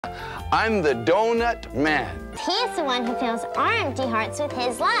I'm the donut man. He's the one who fills our empty hearts with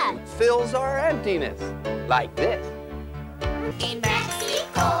his love. Fills our emptiness. Like this. In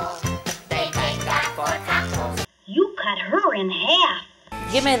Mexico, they take that for tacos. You cut her in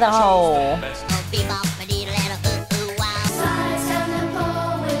half. Give me the hole.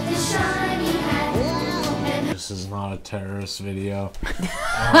 This is not a terrorist video.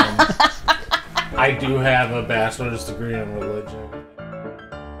 I do have a bachelor's degree in religion.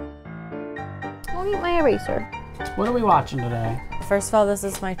 I'll eat my eraser. What are we watching today? First of all, this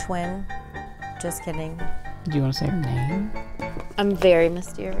is my twin. Just kidding. Do you want to say her name? I'm very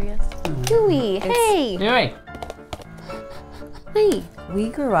mysterious. Dewey, hey! Dewey! Hey! We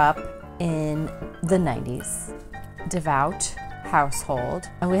grew up in the 90s. Devout household.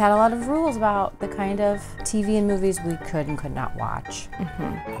 And we had a lot of rules about the kind of TV and movies we could and could not watch.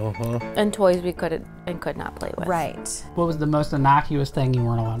 And toys we could and could not play with. Right. What was the most innocuous thing you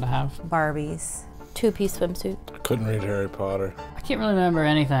weren't allowed to have? Barbies. Two-piece swimsuit. I couldn't read Harry Potter. I can't really remember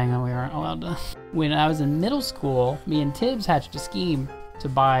anything that we weren't allowed to. When I was in middle school, me and Tibbs hatched a scheme to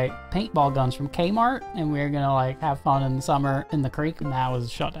buy paintball guns from Kmart, and we were gonna like have fun in the summer in the creek, and that was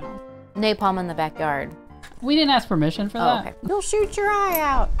shut down. Napalm in the backyard. We didn't ask permission for that. Okay. You'll shoot your eye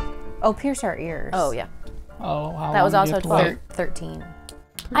out. Oh, pierce our ears. Oh, yeah. Oh, how That was long did you also have to wait? 13.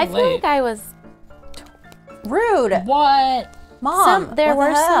 I feel late. like I was... Rude. What? Mom, there what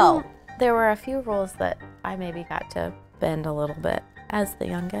were the hell? there were a few rules that I maybe got to bend a little bit as the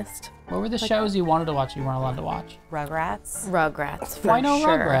youngest. What were the shows you wanted to watch you weren't allowed to watch? Rugrats. Rugrats, for Why no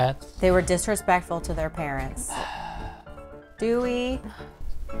sure. Rugrats? They were disrespectful to their parents. Dewey.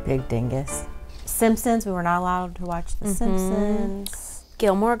 Big dingus. Simpsons. We were not allowed to watch The Simpsons.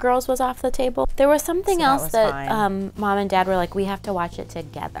 Gilmore Girls was off the table. There was something So that else was that fine. Mom and Dad were like, we have to watch it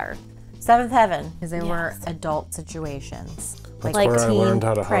together. Seventh Heaven, because they were adult situations. That's Like where I teen learned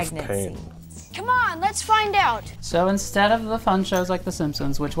how to huff pregnancy. paint. Come on, let's find out. So instead of the fun shows like The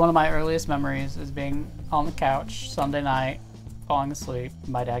Simpsons, which one of my earliest memories is being on the couch Sunday night, falling asleep,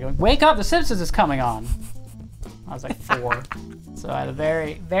 my dad going, "Wake up, The Simpsons is coming on." I was like 4. So I had a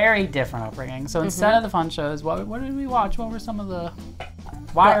very, very different upbringing. So instead of the fun shows, what did we watch? What were some of the...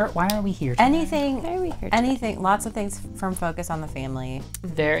 Why are we here today? Anything, lots of things from Focus on the Family.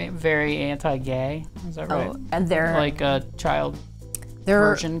 Very, very anti-gay. Is that right? Oh, and they're Like a child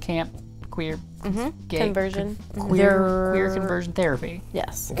version camp, queer, gay Conversion. queer conversion therapy.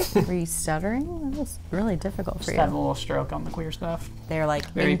 Yes. Were you stuttering? That was really difficult for Just had a you. little stroke on the queer stuff. They're like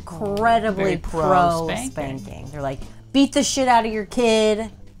Very- incredibly very pro pro spanking. spanking. They're like, beat the shit out of your kid.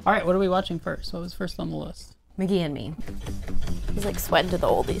 All right, what are we watching first? What was first on the list? McGee and Me. He's like sweating to the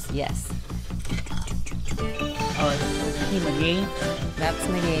oldies. Yes. Oh, it's McGee. That's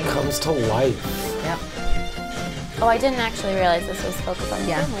McGee. Comes to life. Yep. Oh, I didn't actually realize this was Focus on the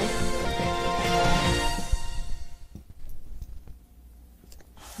Yeah. Family.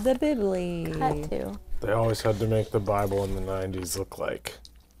 The Bibli. That too. They always had to make the Bible in the 90s look like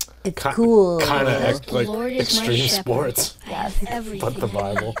It's cool. kind of like Lord is my extreme shepherd. sports, Everything. but the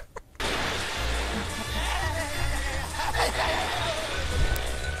Bible.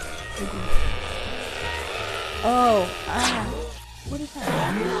 Oh, What is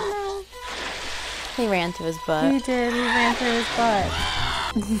that? He ran to his butt. he did. He ran through his butt.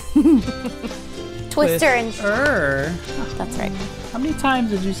 Twister and... That's right. How many times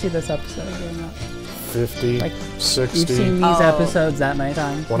did you see this episode growing up? 50, Like, 60. You've seen these Oh. episodes that many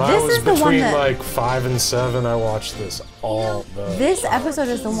times? When I This was is the one between that- like 5 and 7, I watched this all the This episode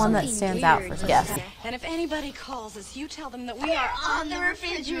is the one that stands out for some Yes. reason. And if anybody calls us, you tell them that we are On the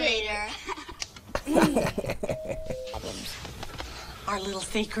refrigerator. our little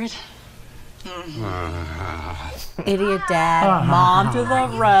secret. Idiot dad, mom to the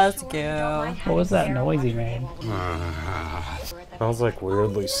rescue. What was that noise he made? Sounds like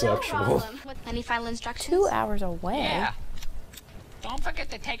weirdly sexual. Any final instructions? 2 hours away. Yeah. Don't forget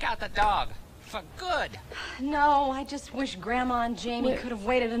to take out the dog. For good. No, I just wish Grandma and Jamie could have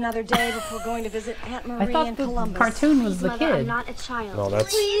waited another day before going to visit Aunt I Marie thought in the Columbus. cartoon was the Mother, I'm kid. not a child. No,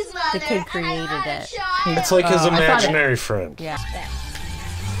 that's Please, Mother. The kid created it. it's like his I thought it- imaginary friend. Yeah.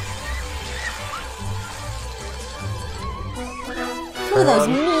 Look at those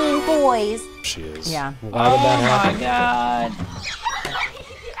mean boys. She is. Yeah. Why did that Oh my happen? god.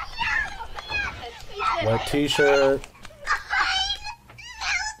 Wet t-shirt.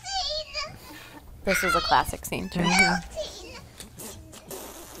 This was a classic scene too.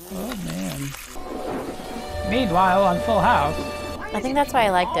 Oh man. Meanwhile, on Full House. I think that's why I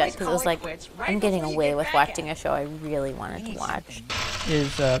liked it, because it was like, I'm getting away with watching a show I really wanted to watch.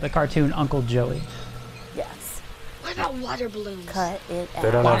 Is the cartoon Uncle Joey. Yes. about water balloons? Cut it out.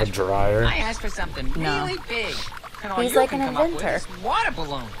 They don't have a dryer. I asked for something really big. And all He's you like can an come up with inventor. is water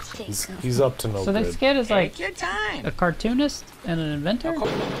balloons. He's up to no So good. this kid is like Take your time. a cartoonist and an inventor?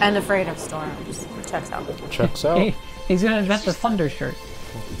 And afraid of storms. Checks out. Checks out. He's gonna invent the thunder shirt.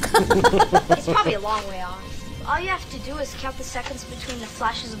 It's probably a long way off. All you have to do is count the seconds between the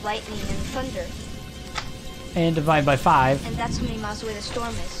flashes of lightning and the thunder. And divide by 5. And that's how many miles away the storm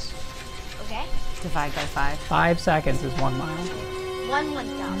is. Okay? Divide by 5. 5 seconds is 1 mile.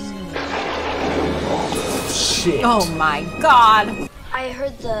 1/1000. Shit. Oh my god! I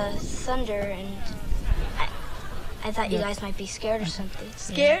heard the thunder and I thought you guys might be scared or something.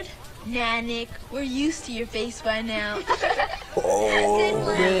 Scared? Nah, Nick. We're used to your face by now.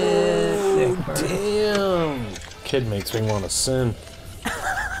 Damn. Kid makes me want to sin.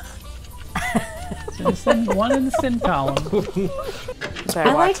 One in the sin column.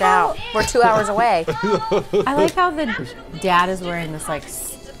 Better watch out. We're 2 hours away. I like how the dad is wearing this like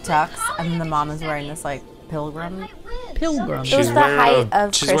tux and the mom is wearing this like pilgrim. It was She's the wearing height a,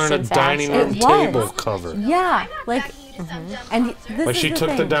 of she's Christian wearing a dining fashion. room It was. table cover. Yeah, like, and this Like is she the took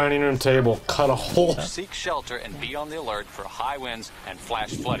the thing. dining room table, cut a hole. Seek shelter and be on the alert for high winds and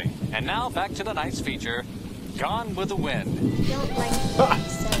flash flooding. And now back to tonight's feature, Gone with the Wind.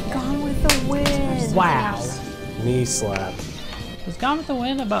 Gone with the Wind. Wow. Knee slap. Was Gone with the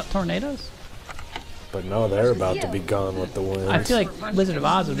Wind about tornadoes? But no, they're about to be gone with the wind. I feel like Wizard of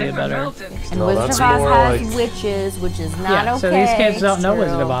Oz would be a better. And No, Wizard that's of Oz more has like- witches, which is not Yeah, okay. so these kids don't know It's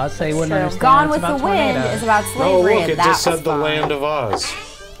Wizard true. of Oz, so they wouldn't True. understand. Gone it's with about the Wind tornadoes. is about No, slavery. look, and it that just was said the fun. Land of Oz.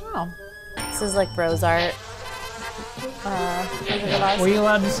 Oh. This is like bros art. Wizard of Oz. Were you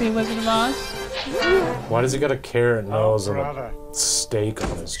allowed to see Wizard of Oz? Why does he got a carrot nose and a steak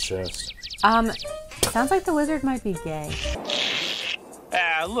on his chest? Sounds like the wizard might be gay.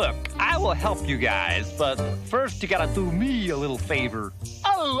 Look, I will help you guys, but first you gotta do me a little favor.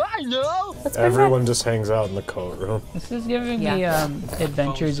 Oh, I know! Everyone just hangs out in the coat room. This is giving me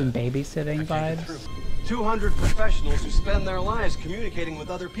Adventures in Babysitting vibes. 200 professionals who spend their lives communicating with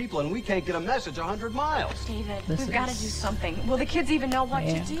other people, and we can't get a message 100 miles. David, This we've got to is- do something. Will the kids even know what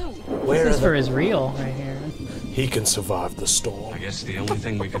to do? This is for his reel right here. He can survive the storm. I guess the only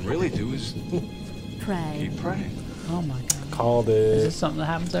thing we can really do is Pray. keep praying. Oh my god. Called Is it. this something that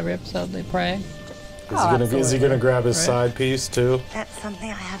happens every episode? They pray? Is he gonna grab his Right. side piece too? That's something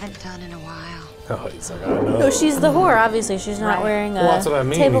I haven't done in a while. Oh, he's like, I know. No, she's the whore. Obviously, she's not wearing a Well, that's what I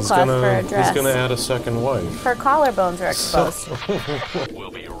mean. tablecloth for a dress. He's gonna add a second wife. Her collarbones are exposed.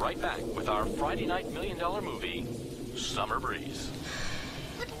 We'll be right back with our Friday night $1 million movie, Summer Breeze.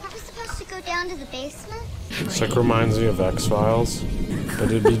 Are we supposed to go down to the basement? This like reminds me of X-Files. But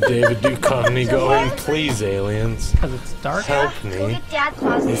it'd be David Duchovny going, please, aliens, Because it's dark. help me. Dad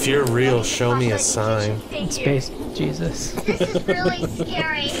closet. If you're real, show me a sign. It's based Jesus. This is really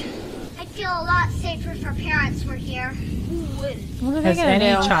scary. I feel a lot safer if our parents were here. What are they Has gonna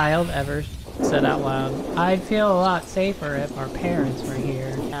any do? child ever said out loud, I'd feel a lot safer if our parents were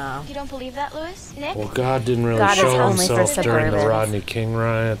here? No. You don't believe that, Louis? Nick? Well, God didn't really God is show only for himself during the suburbans. Rodney King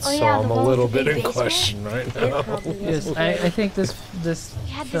riots, Oh, so yeah, I'm the a one little with the bit big in basement? question right now. Yes, I think this had this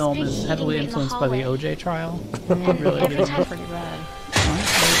film big is heating heavily in the influenced by the hallway. OJ trial. Really Every did. time. Pretty bad.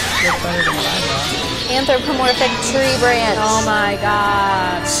 That's better than what I Anthropomorphic tree branch. Oh my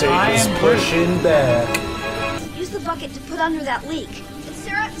god. Satan's pushing back. Use the bucket to put under that leak. And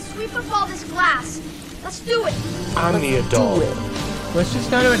Sarah, sweep up all this glass. Let's do it. I'm the adult. thought. Let's just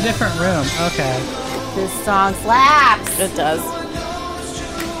go to a different room. Okay. This song slaps. It does.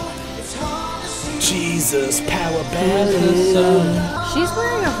 Jesus, power This, ballad. She's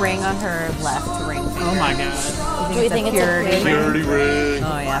wearing a ring on her left ring finger. oh my god. Do we think it's a purity? Purity ring.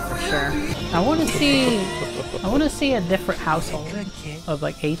 Oh yeah, for sure. I want to see a different household of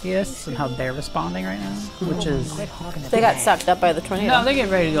like atheists and how they're responding right now, which is They got sucked up by the tornado. no, they get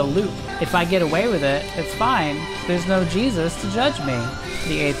ready to go loot. If I get away with it, it's fine. There's no Jesus to judge me,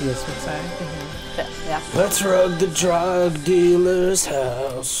 the atheists would say. Yeah. Let's rug the drug dealer's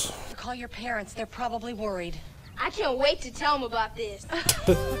house. Call your parents. They're probably worried. I can't wait to tell them about this.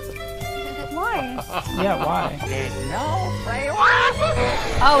 Why? Yeah, why?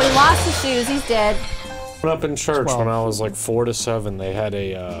 Oh, he lost his shoes. He's dead. Growing up in church 12. when I was like 4 to 7, they had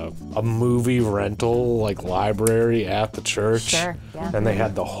a movie rental like library at the church. Sure, yeah. And they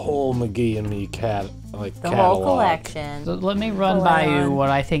had the whole McGee and Me The catalog. whole collection. So let me run by you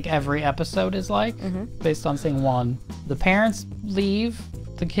what I think every episode is like, based on seeing one. The parents leave,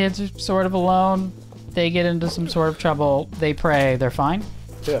 the kids are sort of alone, they get into some sort of trouble, they pray, they're fine.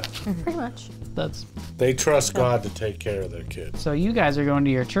 Yeah. Pretty much. That's. They trust God to take care of their kids. So you guys are going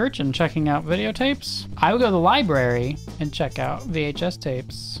to your church and checking out videotapes? I would go to the library and check out VHS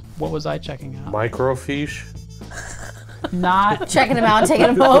tapes. What was I checking out? Microfiche? Not checking them out and taking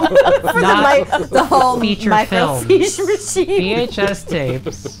them home. Not the whole feature microfiche films. machine. VHS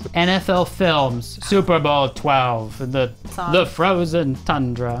tapes, NFL films, Super Bowl 12, the frozen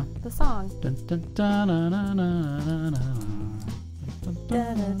tundra. The song. Dun, dun, dun, dun,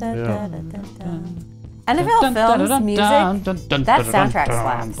 dun, dun, dun, dun. NFL films, music, that soundtrack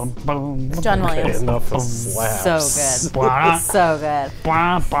slaps. John Williams. Enough of slaps. So good. So good.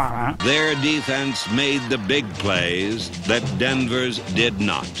 Their defense made the big plays that Denver's did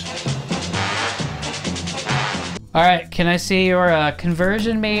not. All right, can I see your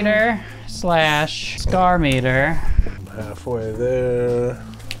conversion meter / scar meter? I'm halfway there.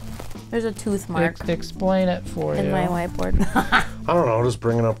 There's a tooth mark. Explain it for you. In my whiteboard. I don't know, just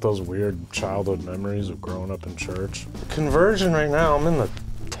bringing up those weird childhood memories of growing up in church. Conversion right now, I'm in the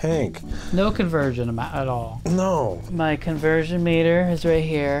tank. No conversion at all. No. My conversion meter is right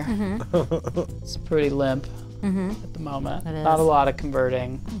here. Mm-hmm. It's pretty limp at the moment. Not a lot of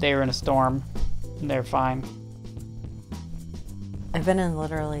converting. They were in a storm, and they're fine. I've been in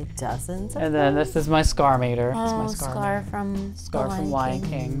literally dozens of And then this is my scar meter. Oh, It's my scar from Lion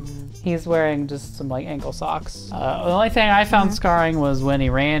King. He's wearing just some like ankle socks. The only thing I found scarring was when he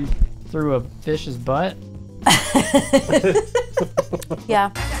ran through a fish's butt.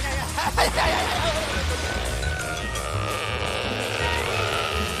 Yeah.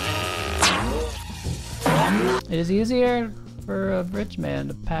 It is easier for a rich man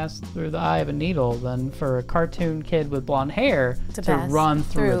to pass through the eye of a needle than for a cartoon kid with blonde hair to run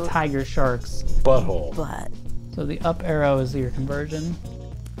through a tiger shark's butthole. Butt. So the up arrow is your conversion.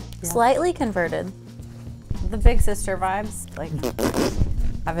 Yeah. Slightly converted. The big sister vibes, like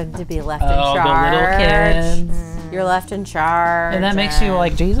having to be left in Oh, charge. the little kids. You're left in charge. And that makes you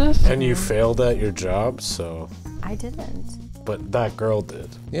like Jesus? And you failed at your job, so. I didn't. But that girl did.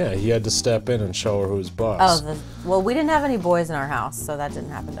 Yeah, he had to step in and show her who's boss. Oh, well, we didn't have any boys in our house, so that didn't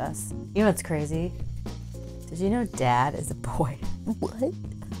happen to us. You know what's crazy? Did you know Dad is a boy? What?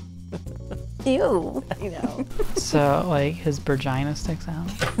 Ew. I know. So, like, his vagina sticks out?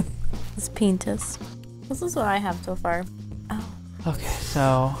 His penis. This is what I have so far. Oh. Okay,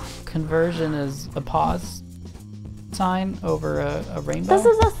 so conversion is a pause sign over a rainbow? This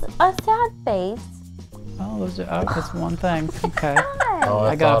is a sad face. Oh, those are, that's one thing. Okay. Oh,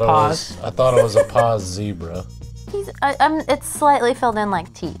 I got a pause. I thought it was a pause zebra. It's slightly filled in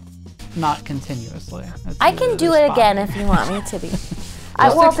like teeth. Not continuously. I can do it again if you want me to be.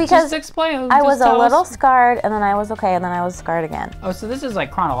 Because just explain. I was a little scarred, and then I was okay, and then I was scarred again. Oh, so this is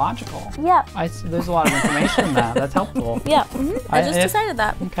like chronological. Yeah. There's a lot of information in that. That's helpful. Yeah. I just decided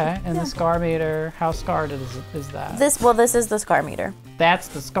that. Okay. And the scar meter, how scarred is that? This is the scar meter. That's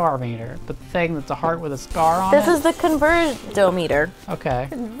the scar meter. But the thing that's a heart with a scar on this it? This is the conversiometer. Okay.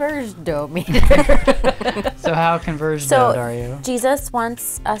 Conversiometer. So how conversion are you? Jesus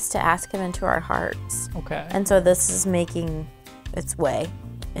wants us to ask him into our hearts. Okay. And so this is making its way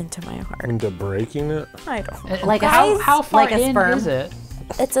into my heart. Into breaking it? I don't know. Like how far in is it?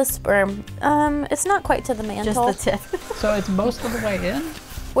 It's a sperm. It's not quite to the mantle. Just the tip. So it's most of the way in?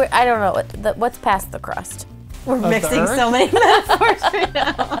 I don't know what's past the crust. We're mixing so many metaphors right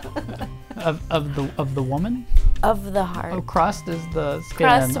now. Of the woman? Of the heart. Oh, crust is the skin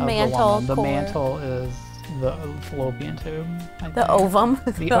crust, of mantle, the woman. The core. mantle is the fallopian tube. The ovum.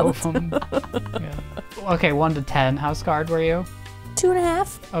 The ovum. Yeah. Okay, 1 to 10. How scarred were you?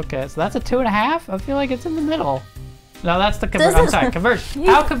 2.5. Okay, so that's a 2.5. I feel like it's in the middle. No, that's the conversion. I'm sorry, conversion.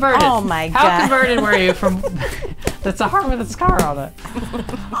 How converted? Oh my God. How converted were you from? That's a heart with a scar on it.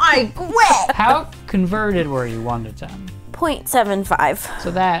 I quit. How converted were you? 1 to 10. 0.75. So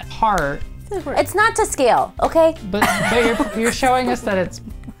that heart. It's not to scale, okay? But you're showing us that it's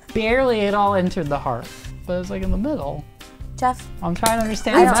barely at all entered the heart, but it's like in the middle. Jeff, I'm trying to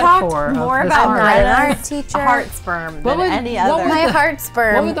understand I've the metaphor talked more of this about heart. an art teacher. A heart sperm than any other. My heart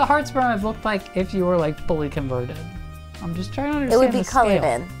sperm. What would the heart sperm have looked like if you were like fully converted? I'm just trying to understand. It would be the colored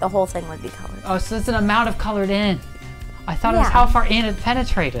scale. in. The whole thing would be colored. Oh, so it's an amount of colored in. I thought it was how far in it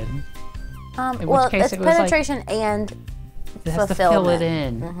penetrated. In well, which case it's it was penetration and it has to fill it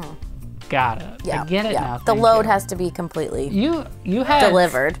in. Got it. Yeah, I get it now. The load has to be completely you had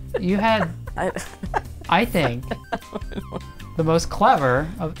delivered. You had, I think, the most clever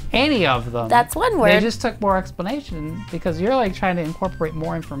of any of them. That's one word. They just took more explanation because you're like trying to incorporate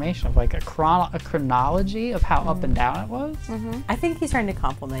more information of like a chronology of how up and down it was. I think he's trying to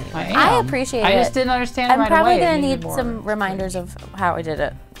compliment you. I am. I appreciate it. I just didn't understand it I'm right probably away. going to need some reminders of how I did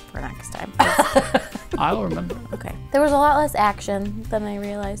it for next time. I'll remember. Okay. There was a lot less action than I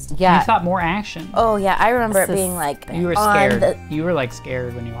realized. Yeah. You thought more action. Oh yeah, I remember it being like You were scared. You were like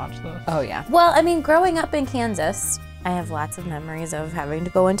scared when you watched those. Oh yeah. Well, I mean, growing up in Kansas, I have lots of memories of having to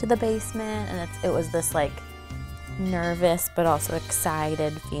go into the basement, and it was this like nervous but also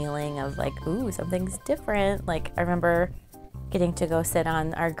excited feeling of like, ooh, something's different. Like I remember getting to go sit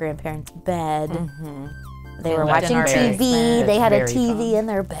on our grandparents' bed. Mm-hmm. They were watching TV. They had a TV in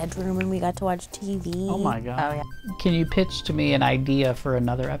their bedroom, and we got to watch TV. Oh my god. Oh yeah. Can you pitch to me an idea for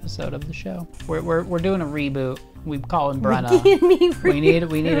another episode of the show? We're doing a reboot. We call him Brenna. McGee and Me.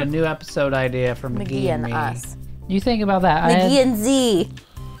 We need a new episode idea for McGee and Me. Us. You think about that. McGee and Z.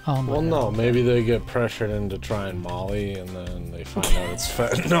 Oh my well, god. no, maybe they get pressured into trying Molly, and then they find out it's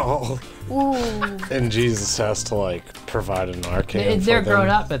fentanyl. Ooh. And Jesus has to like provide an Narcan. They're for grown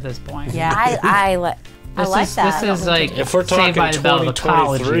them. up at this point. Yeah, I like that. This is like if we're talking Saved by the Bell, the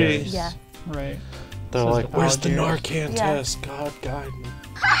college 2023, years. Yeah. Right. They're This is like, "Where's the college Narcan test? God guide me."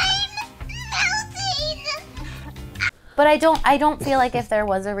 But I don't feel like if there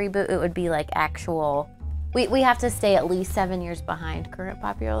was a reboot, it would be like actual. We have to stay at least 7 years behind current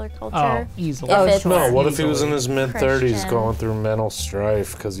popular culture. Oh, easily. No, what if he was in his mid-30s Kristian. going through mental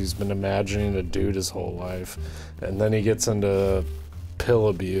strife because he's been imagining a dude his whole life, and then he gets into pill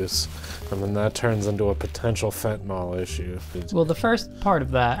abuse, and then that turns into a potential fentanyl issue. Well, the first part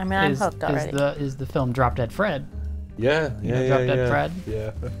of that I mean, I'm hooked already. is the film Drop Dead Fred. Yeah, You know Drop Dead Fred?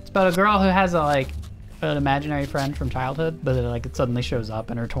 Yeah. It's about a girl who has an imaginary friend from childhood, but it suddenly shows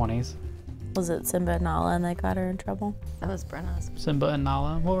up in her 20s. Was it Simba and Nala and they got her in trouble? That was Brenna's. Simba and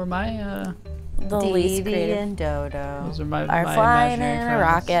Nala. What were my The least Dee creative. and Dodo. Those are my Are my flying in imaginary a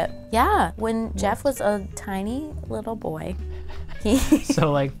friends. rocket. Yeah, when Jeff was a tiny little boy, he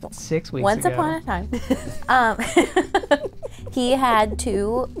So like 6 weeks once ago. upon a time, he had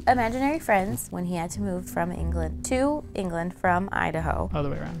 2 imaginary friends when he had to move from England to England from Idaho.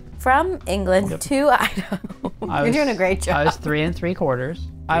 Other way around. From England to Idaho. You're doing a great job. I was 3 3/4.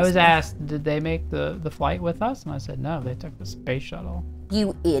 I was asked, did they make the flight with us? And I said, no, they took the space shuttle.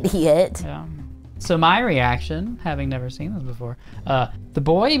 You idiot. Yeah. So my reaction, having never seen this before, the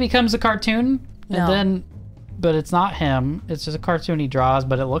boy becomes a cartoon, and but it's not him. It's just a cartoon he draws,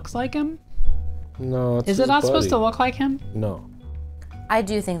 but it looks like him. No, it's Is it not supposed to look like him? No. I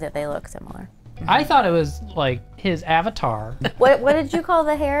do think that they look similar. I thought it was like his avatar. What did you call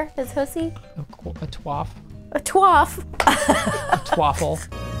the hair? His hussy? A twaff. A twaff. A twaffle.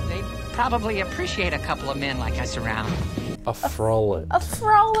 They probably appreciate a couple of men like us around. A frollet. A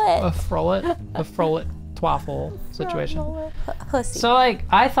frollet. A frollet. A frollet twaffle situation. Hussy. So like,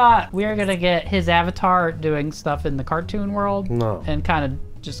 I thought we were gonna get his avatar doing stuff in the cartoon world. No. And kind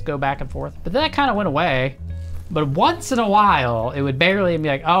of just go back and forth. But then that kind of went away. But once in a while, it would barely be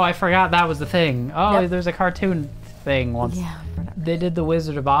like, oh, I forgot that was the thing. Oh, there's a cartoon thing once. Yeah. They did the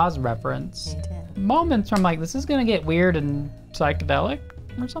Wizard of Oz reference. They did. Moments where I'm like, this is gonna get weird and psychedelic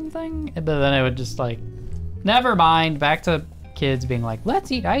or something. But then it would just like, never mind, back to kids being like,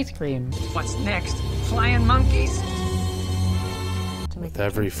 let's eat ice cream. What's next? Flying monkeys? With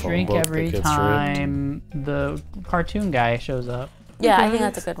every phone Drink book every that gets time the cartoon guy shows up. Yeah, I think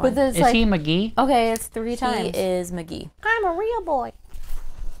that's a good one. With this, Is he McGee? Okay, it's 3 times. He is McGee. I'm a real boy.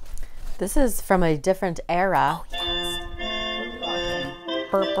 This is from a different era.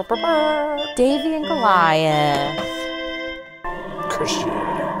 Oh, yes. Davey and Goliath. Kristian.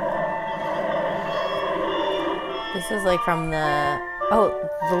 This is like from the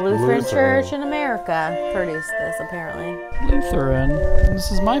Lutheran Church in America produced this apparently. Lutheran.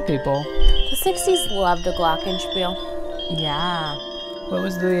 This is my people. The 60s loved a glockenspiel. Yeah. What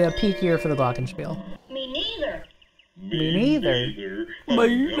was the peak year for the Glockenspiel? Me neither. Me neither. Me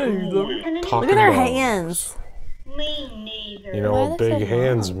neither. Look at their hands. Me neither. You know what big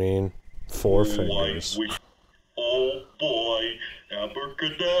hands mean? 4 fingers. Oh boy,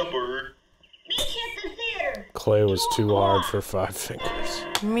 abracadabra. Meet you at the theater. Clay was too hard for 5 fingers.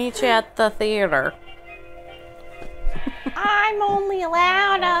 Meet you at the theater. I'm only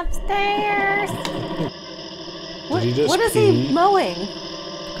allowed upstairs. Did he just What is pee? he mowing?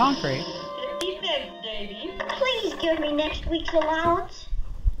 Concrete. Defense, Davy. Please give me next week's allowance.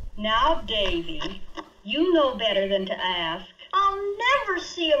 Now, Davy, you know better than to ask. I'll never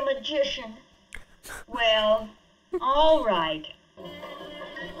see a magician. Well, all right.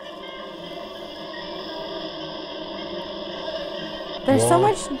 There's so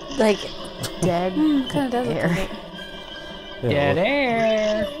much like dead Kind of does it air. to me. Dead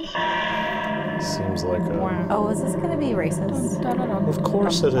air. Seems like a... Oh, is this gonna be racist? Of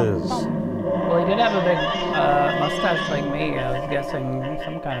course it is. Well, he did have a big mustache like me. I was guessing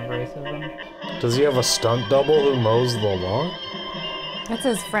some kind of racism. Does he have a stunt double who mows the lawn? That's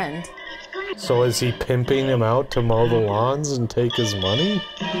his friend. So is he pimping him out to mow the lawns and take his money?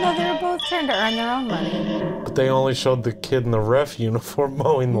 No, they were both trying to earn their own money. But they only showed the kid in the ref uniform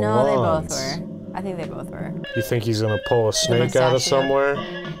mowing the lawns. No, they both were. I think they both were. You think he's gonna pull a snake out of somewhere?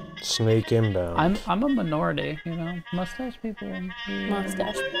 Snake inbound. I'm a minority, you know. Mustache people.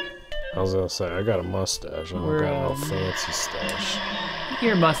 Mustache. I was gonna say, I got a mustache. I don't got no fancy stash.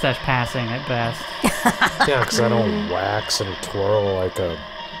 You're mustache passing at best. Yeah, because I don't wax and twirl like a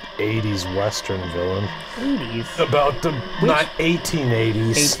 80s Western villain. 80s? About to, not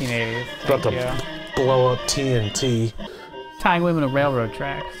 1880s. 1880s. About to blow up TNT. Tying women to railroad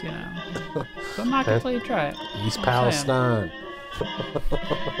tracks, you know. So I'm not gonna tell you try it. East Palestine.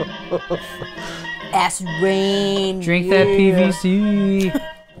 Acid rain. Drink that PVC.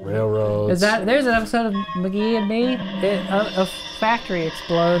 Railroads. There's an episode of McGee and Me. A factory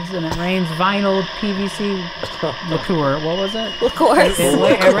explodes and it rains vinyl PVC liqueur. What was it? Liqueur.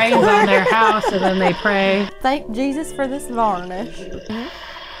 It rains on their house and then they pray. Thank Jesus for this varnish.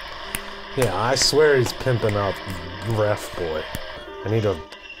 Yeah, I swear he's pimping out Ref Boy. I need a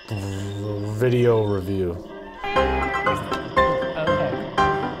video review.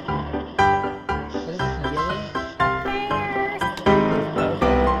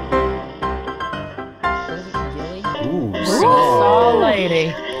 Saw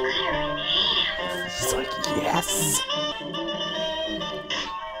lady. He's like, yes.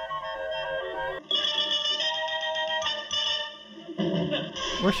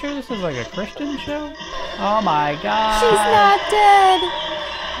 We're sure this is like a Christian show? Oh my god. She's not dead.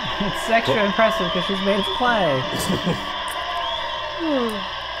 It's extra impressive because she's made of clay.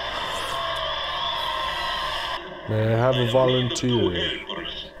 May I have a volunteer?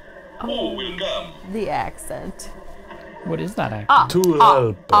 Oh, will come. The accent. What is that accent? Two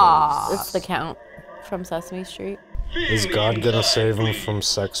helpers. It's the Count from Sesame Street. Is God gonna save him from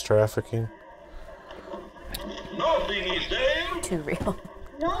sex trafficking? Nothing is there. Too real.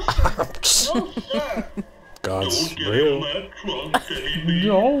 No, sir. No, sir. God's Don't get real. in that trunk, Davey.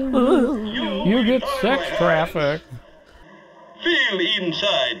 No. You get sex trafficked. Feel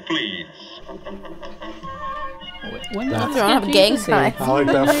inside, please. When That- did You don't have gang signs. I like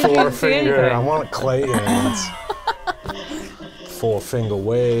that forefinger. I want clay hands. Forefinger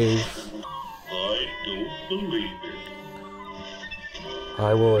wave. I don't believe it.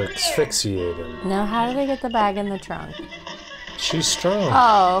 I will asphyxiate him. Now, how do they get the bag in the trunk? She's strong.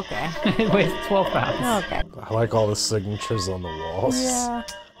 Oh, okay. It weighs 12 pounds. Okay. I like all the signatures on the walls. Yeah.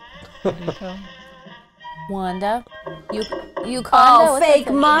 Wanda. You Oh, What's fake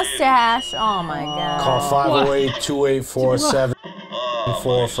that? mustache. Oh my god. Call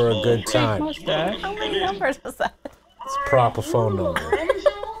 508-284-74 for a good time. Mustache. How many numbers was that? It's a proper phone number.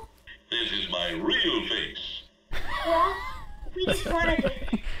 This is my real face. Well, we just wanted to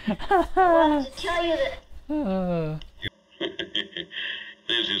tell you that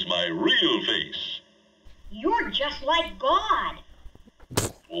This is my real face. you're just like God.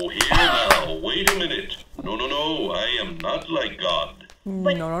 Oh, here now. Wait a minute. No, I am not like God. No.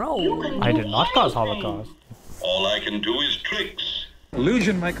 I did not cause Holocaust. All I can do is tricks.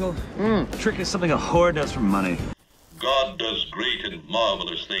 Illusion, Michael. Trick is something a whore does for money. God does great and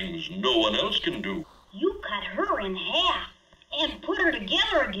marvelous things no one else can do. You cut her in half and put her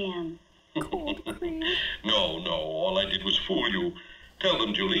together again. No, all I did was fool you. Tell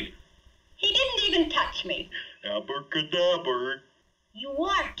them, Julie. He didn't even touch me. Abracadabra. You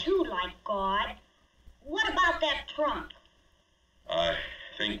are too like God. What about that trunk? I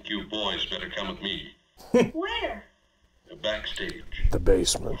think you boys better come with me. Where? The backstage. The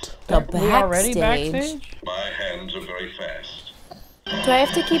basement. We already backstage? My hands are very fast. Do I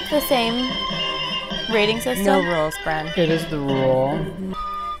have to keep the same rating system? No rules, Bren. It is the rule.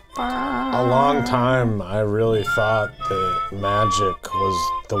 A long time, I really thought that magic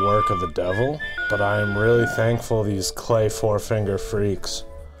was the work of the devil, but I am really thankful these clay forefinger freaks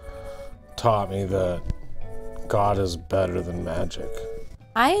taught me that God is better than magic.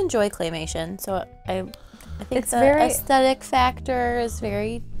 I enjoy claymation, so I think It's the very- aesthetic factor is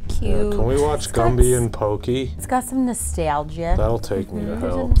very cute. Can we watch Gumby and Pokey? It's got some nostalgia. That'll take me to There's a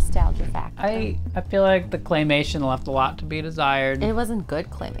hell. nostalgia factor. I feel like the claymation left a lot to be desired. It wasn't good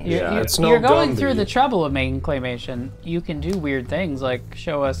claymation. You're going through the trouble of making claymation. You can do weird things like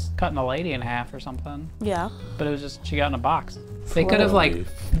show us cutting a lady in half or something. Yeah. But it was just she got in a box. They could have like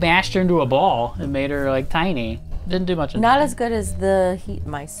mashed her into a ball and made her like tiny. Didn't do much. Not as good as the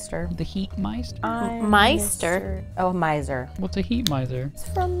Heatmeister. The Heatmeister? Meister. Oh, Miser. What's a Heatmeister? It's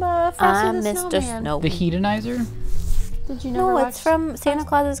from Frosty the Mr. Snowman. Snow. The Heatenizer? Did you never No, watch it's from Santa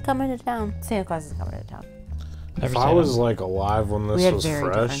Claus is Coming to Town. Santa Claus is Coming to Town. If I was like alive when this We had was very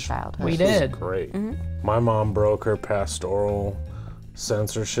different fresh, childhoods. We this did. was great. My mom broke her pastoral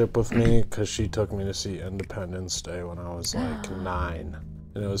censorship with me because she took me to see Independence Day when I was like 9.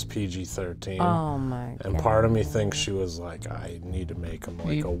 And it was PG-13. Oh my god. And part of me thinks she was like, I need to make them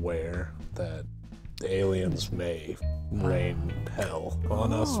like aware that the aliens may rain hell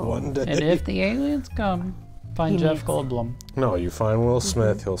on us one day. And if the aliens come, find Jeff Goldblum. No, you find Will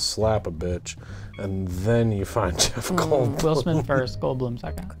Smith, he'll slap a bitch, and then you find Jeff Goldblum. Will Smith first, Goldblum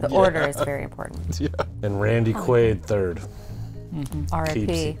second. The order is very important. Yeah. And Randy Quaid third.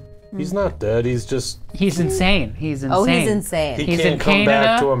 R.I.P. He's not dead, he's just... He's insane. He's insane. Oh, he's insane. He He's can't in come Canada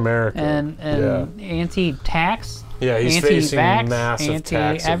back to America. And anti-tax. Yeah, he's facing anti-vax, massive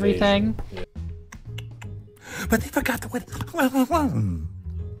tax everything. evasion. But they forgot the word.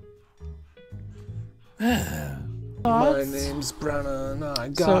 My name's Brennan, I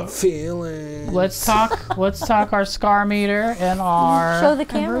got feelings. Let's talk our scar meter and our Show the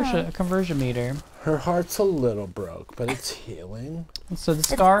camera. conversion meter. Her heart's a little broke, but it's healing. So the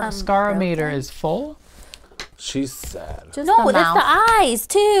scarometer is full. She's sad. Just No, the that's mouth. the eyes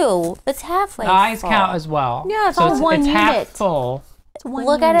too. It's halfway. The eyes full. count as well. Yeah, it's so all one it's half unit. full.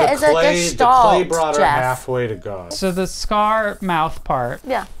 Look at it as a The gestalt, clay brought her Jeff. halfway to God. So the scar mouth part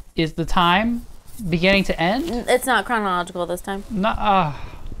Yeah. is the time beginning to end. It's not chronological this time. No,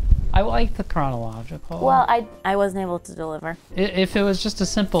 I like the chronological. Well, I wasn't able to deliver. If it was just a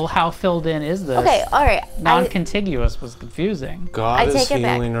simple how filled in is this? Okay, all right. Non-contiguous was confusing. God is take it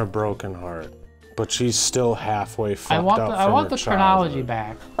back. healing her broken heart, but she's still halfway fucked up I from want her the chronology childhood.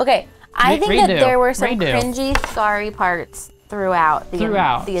 back. Okay, I think Redo. that there were some Redo. cringy, scarry parts throughout the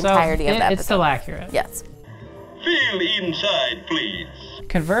entirety of the episode. It's still accurate. Yes. Feel inside, please.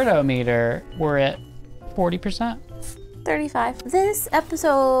 Convertometer, we're at 40%. 35. This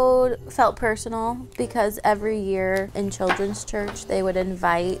episode felt personal because every year in children's church they would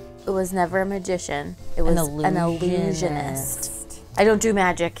invite, it was never a magician, it was an illusionist. I don't do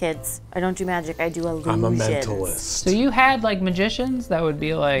magic, kids. I don't do magic, I do illusions. I'm a mentalist. So you had like magicians that would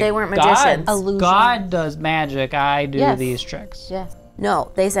be like, They weren't magicians. God does magic, I do Yes. these tricks. Yes.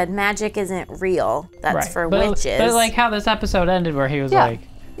 No, they said magic isn't real. That's Right. for but, witches. But like how this episode ended where he was Yeah. like,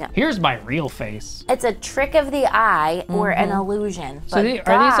 Yeah. here's my real face. It's a trick of the eye or an illusion. So But are these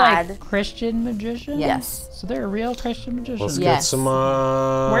God, like Christian magicians? Yes. So they're real Christian magicians. Let's get some,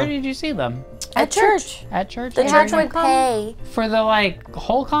 Where did you see them? at church. At church? The church would pay For the like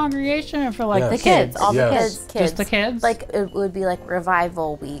whole congregation or for like Yes. the kids, all Yes. the kids. Just the kids? Like it would be like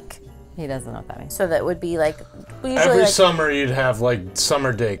revival week. He doesn't know what that means. So that would be like usually Every like, summer you'd have like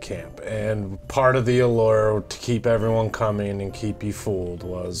summer day camp, and part of the allure to keep everyone coming and keep you fooled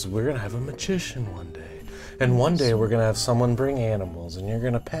was we're gonna have a magician one day, and one day we're gonna have someone bring animals, and you're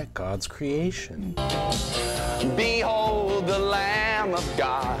gonna pet God's creation. Behold the Lamb of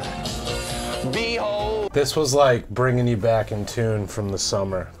God. Behold. This was like bringing you back in tune from the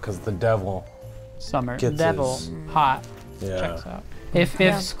summer, because the devil. Summer. Gets Devil. his- Hot. Yeah. Checks out.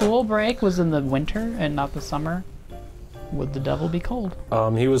 If school break was in the winter and not the summer, would the devil be cold?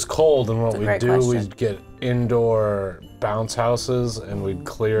 He was cold, and what That's a we'd great do, question. we'd get indoor bounce houses, and we'd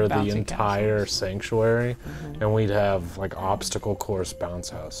clear the Bouncy entire sanctuary, and we'd have like obstacle course bounce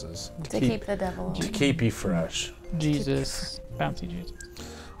houses to keep the devil. to keep you fresh. Jesus. Bouncy Jesus.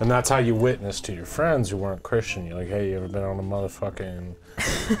 And that's how you witness to your friends who weren't Christian. You're like, hey, you ever been on a motherfucking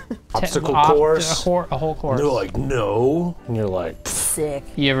obstacle course? A whole course. And they're like, no. And you're like, Sick.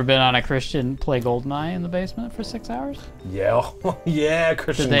 You ever been on a Christian play Goldeneye in the basement for 6 hours? yeah, yeah,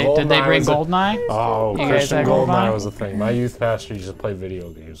 Christian Did they Goldeneye bring was a- Goldeneye? Oh, You guys Christian had Goldeneye Goldeneye? was a thing. My youth pastor used to play video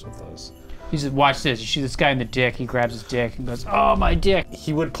games with us. He said, watch this. You see this guy in the dick. He grabs his dick and goes, oh, my dick.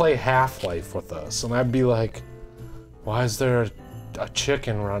 He would play Half-Life with us, and I'd be like, why is there a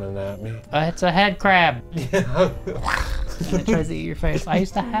chicken running at me? It's a head crab. Yeah. And it tries to eat your face. I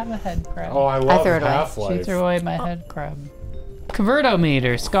used to have a head crab. Oh, I love threw it away. Half-Life. She threw away my head crab.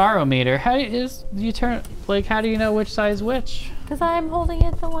 Convertometer, scarometer. How is you turn like? How do you know which side's which? Because I'm holding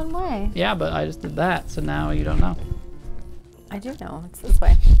it the one way. Yeah, but I just did that, so now you don't know. I do know. It's this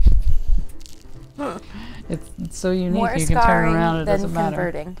way. It's so unique. More You can turn scarring around. It than doesn't matter.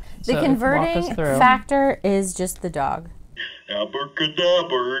 converting. The So, walk converting us through. factor is just the dog.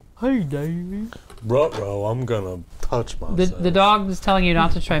 Abracadabra. Hey, Davey. Ruh-roh, I'm gonna touch myself. The dog is telling you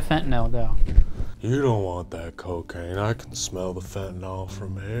not to try fentanyl. Go. You don't want that cocaine. I can smell the fentanyl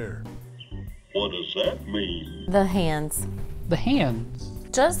from here. What does that mean? The hands. The hands.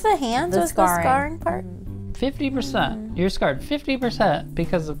 Just the hands was the scarring part? 50%. You're scarred 50%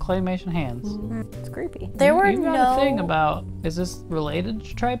 because of claymation hands. It's creepy. There were you got a thing about, is this related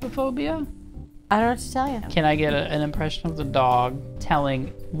to trypophobia? I don't know what to tell you. Can I get an impression of the dog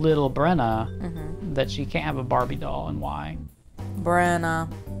telling little Brenna that she can't have a Barbie doll and why?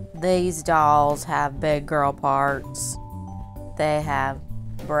 Brenna, these dolls have big girl parts. They have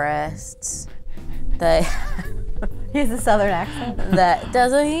breasts. They he has a southern accent. That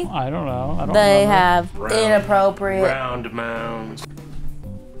doesn't he? I don't know. I don't they remember. have inappropriate Round mounds.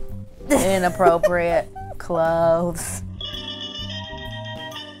 inappropriate clothes.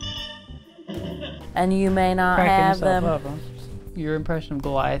 And you may not Cracking have yourself them. up, huh? Your impression of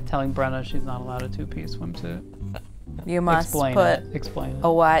Goliath telling Brenna she's not allowed a two-piece swimsuit. You must Explain put it. Explain it.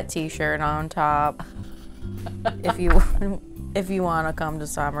 a white t-shirt on top if you want to come to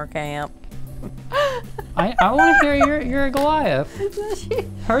summer camp. I want to hear your Goliath.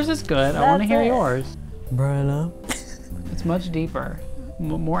 Hers is good. I want to hear yours. Brenna, It's much deeper.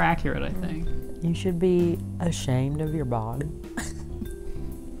 More accurate, I think. you should be ashamed of your body.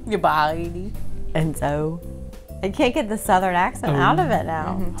 Your body. And so, I can't get the southern accent out of it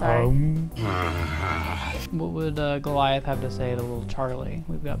now. Sorry. What would Goliath have to say to little Charlie?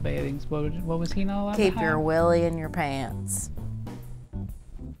 We've got bathings. What was he not allowed Keep to have? your willy in your pants.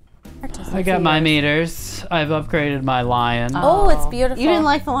 I got my meters. I've upgraded my lion. Oh, it's beautiful. You didn't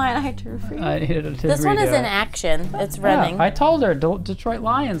like the line I had to refer you. I needed to This one is redo in it. action. It's Yeah, running. I told her Detroit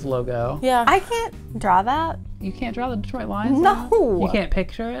Lions logo. Yeah. I can't draw that. You can't draw the Detroit Lions No. logo? You can't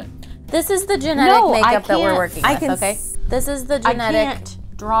picture it? This is the genetic No, I makeup that we're can't- working I with, can okay? s- This is the I genetic. can't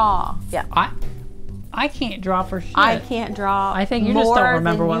draw. Yeah. I can't draw for shit. I can't draw. I think you just more don't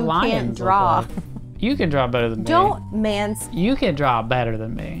remember than what you lions can look draw. like. You can draw better than me. Don't You can draw better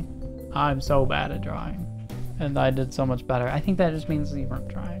than me. I'm so bad at drawing. And I did so much better. I think that just means you weren't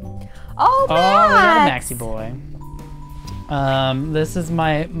trying. Oh, we got a Max! Maxi boy. This is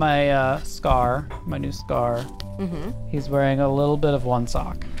my scar, my new scar. He's wearing a little bit of one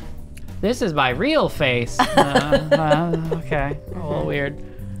sock. This is my real face. Okay, a little weird.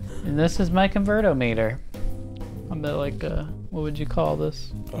 And this is my convertometer. I'm at like what would you call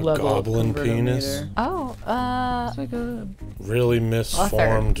this? A level of goblin penis? convertometer. Oh, It's like a Really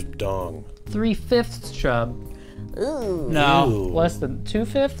misformed dong. 3/5 chub. Ooh. No, Ooh. less than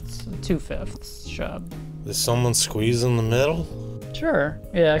 2/5. 2/5 chub. Is someone squeezing the middle? Sure.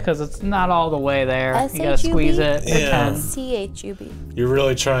 Yeah, because it's not all the way there. You gotta S-H-U-B? squeeze it. Yeah. C-H-U-B. You're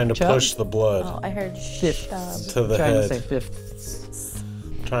really trying to Chub? push the blood Oh, I heard Fifths. to the Trying head. to say fifths.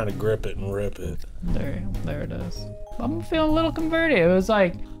 Trying to grip it and rip it. There it is. I'm feeling a little converted. It was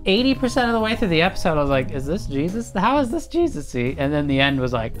like 80% of the way through the episode, I was like, is this Jesus? How is this Jesus-y? And then the end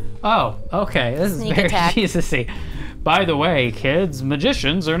was like, oh, okay, this Sneak is very attack. Jesus-y. By the way, kids,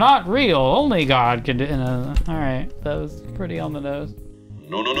 magicians are not real. Only God can do. All right, that was pretty on the nose.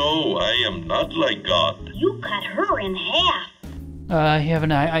 No, I am not like God. You cut her in half. You have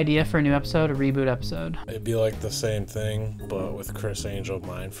an idea for a new episode, a reboot episode? It'd be like the same thing, but with Chris Angel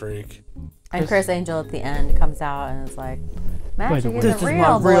Mind Freak. and Chris Angel at the end comes out and is like, magic Wait, isn't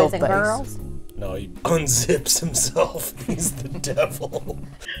real, boys and girls. No, he unzips himself. He's the devil.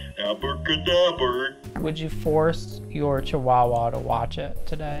 Abracadabra. Would you force your Chihuahua to watch it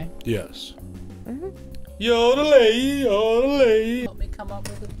today? Yes. Yodelay, yodelay. Help me come up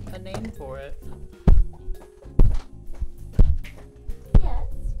with a name for it.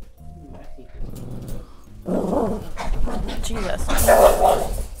 Jesus. But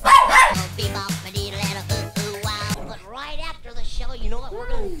right after the show, you know what we're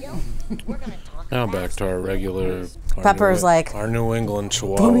gonna do? We're gonna talk. Now back to our regular. Pepper's like, our New England "Give me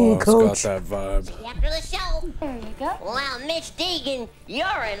a Chihuahua. It's got coach." that vibe. After the show. There you go. Wow, Mitch Deegan, you're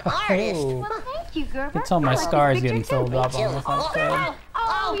an artist. Oh. Well, thank you, Gerbert. It's all my scars getting filled up on this episode.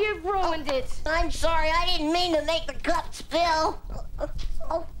 Oh, you've ruined it. I'm sorry, I didn't mean to make the cup spill.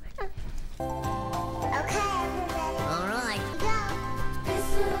 Oh. Okay, everybody. All right.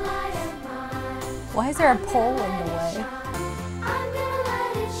 why is there a pole in the way?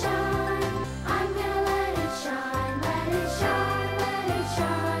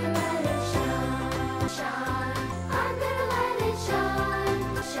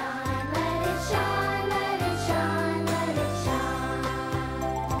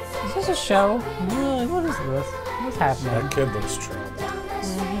 Is this a show? Really? What is this? What's happening? That kid looks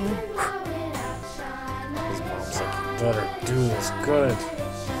traumatized. His mom's like, you better do this good.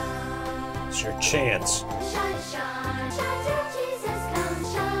 It's your chance.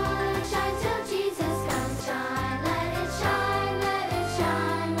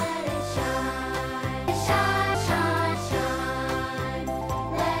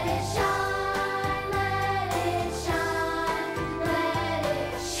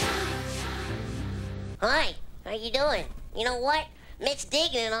 Hi, how you doing? You know what? Miss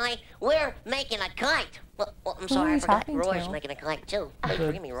Deegan and I, we're making a kite. Well, I'm sorry, I forgot Roy's making a kite too. Please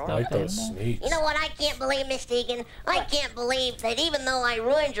forgive me, Roy. Like those sneaks. You know what I can't believe, Miss Deegan? I can't believe that even though I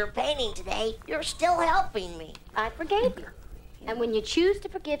ruined your painting today, you're still helping me. I forgave you. And when you choose to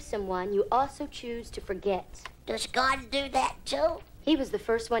forgive someone, you also choose to forget. Does God do that too? He was the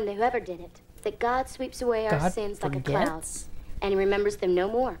first one who ever did it. That God sweeps away our sins like a cloud, and he remembers them no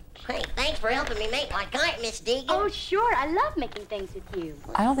more. Hey, thanks for helping me make my kite, Miss Deegan. Oh, sure. I love making things with you.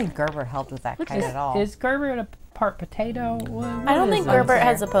 I don't think Gerbert helped with that kite at all. Is Gerbert a part potato? I don't think Gerbert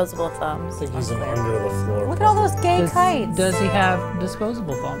has opposable thumbs. I think he's an under the floor. Look at all those gay kites. Does he have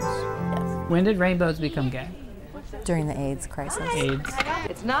disposable thumbs? Yes. When did rainbows become gay? During the AIDS crisis. AIDS.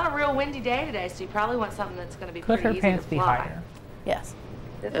 It's not a real windy day today, so you probably want something that's going to be Could pretty her easy pants to be fly. higher? Yes.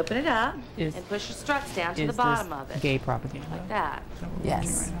 Open it up Is- and push your struts down to Is the bottom this of it. gay propaganda? Like that.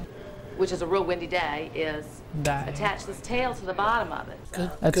 Yes. Which is a real windy day, is That. attach this tail to the bottom of it.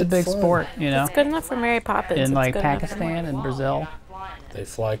 That's a big sport, you know. It's good enough for Mary Poppins. In It's like good enough for Pakistan and Brazil. They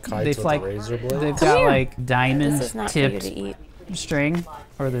fly kites with a razor blade. They've Come got here. like diamond This is not for you tipped to eat. string,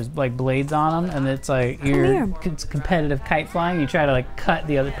 or there's like blades on them, and it's like here. it's competitive kite flying. You try to like cut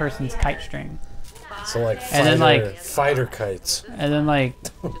the other person's kite string. So like And then, like- fighter kites. And then like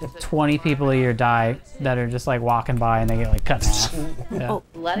 20 people a year die that are just like walking by and they get like cut in half. Yeah.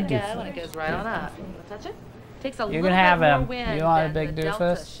 Let it go and it goes right on up. Touch it? Takes a You little can have bit more him. wind You want a than big the delta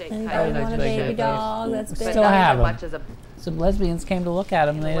doofus? shaped Anybody kite. want a baby dog? That's We big. still Not have as much them. as a Some lesbians came to look at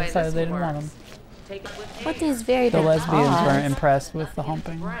him and they the way decided this they didn't want works. him. Take it with What these very The big lesbians paws. weren't impressed with the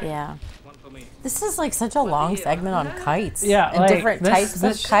humping. Yeah. This is like such a long segment on kites. Yeah, and like different types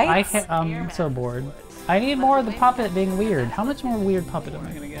of kites. I'm so bored. I need more of the puppet being weird. How much more weird puppet am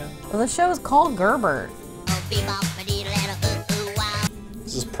I gonna get? Well, the show is called Gerbert.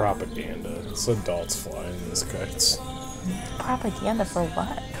 This is propaganda. It's adults flying these kites. Propaganda for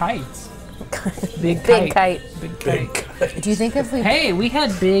what? Kites. Big Big kite. kite. Big Big kite. kite. Do you think if we... Hey, we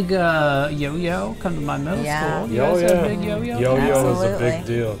had big yo-yo come to my middle Yeah. school. You guys have big yo-yo? Yo-yo is a Absolutely. big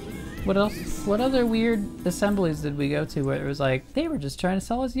deal. What else? What other weird assemblies did we go to where it was like they were just trying to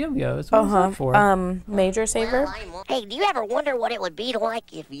sell us yo-yos? What was that for? Major Saver. Hey, do you ever wonder what it would be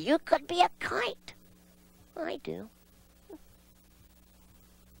like if you could be a kite? I do.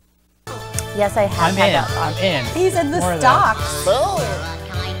 Yes, I have I'm had in. that. I'm in. He's in the More of that. stocks.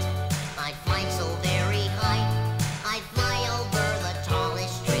 I fly so very high. I fly over the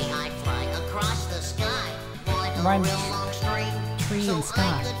tallest tree. I fly across the sky. What a Rhymes real long string. tree So and sky.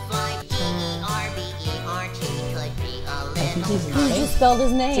 I could fly Gerbert could be a little Who just spelled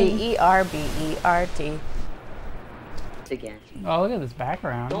his name? Gerbert. again. Oh, look at this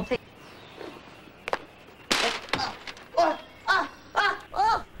background.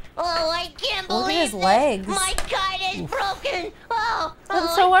 Oh, I can't Look believe at his this. legs. My kite is broken. Oh, And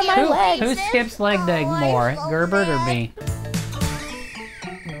so are my Who, legs. who skips leg day more, Gerbert or me?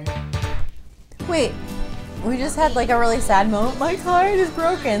 Wait, we just had like a really sad moment. My kite is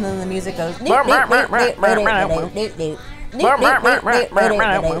broken. Then the music goes. Look at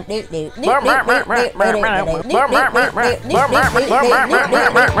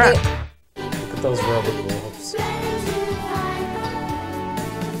those rubber gloves.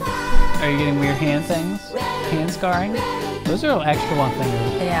 Are you getting weird hand things? Hand scarring? Those are extra one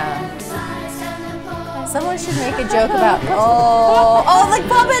fingers. Yeah. Someone should make a joke about. Oh, the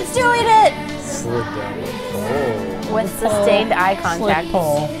puppet's doing it. Slid down. Oh. With sustained eye contact. Slip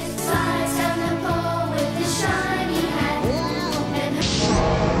pole.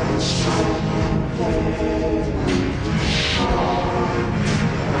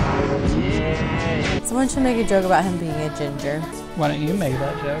 Someone should make a joke about him being a ginger. Why don't you make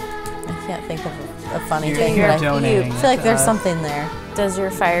that joke? I can't think of a funny You're thing. But I donating feel like it there's to us. something there. Does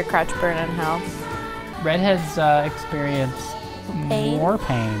your fire crotch burn in hell? Redheads experience Pain? more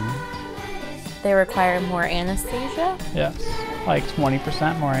pain. They require more anesthesia? Yes, like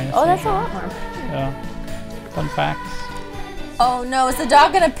 20% more anesthesia. Oh, that's a lot more. Yeah. Fun facts. Oh no, is the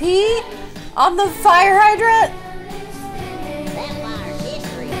dog gonna pee on the fire hydrant?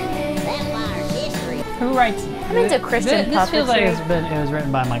 Who writes? I'm into Kristian This feels like puppetry. it was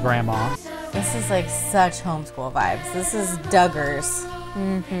written by my grandma. This is like such homeschool vibes. This is Duggars.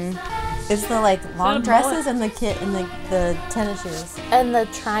 Mm-hmm. It's the like long a dresses and the kit and the tennis shoes. And the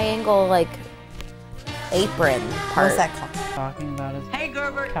triangle, like, apron part. What's that called? Talking about his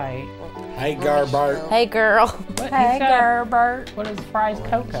Gerbert. kite. Hey, Gerbert. Hey, girl. What? Hey, He's got- Gerbert. What is Fry's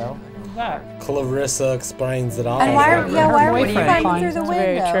Cocoa? What is that? Clarissa explains it all. And why are, Her why are we boyfriend climbing climbs through the out. window?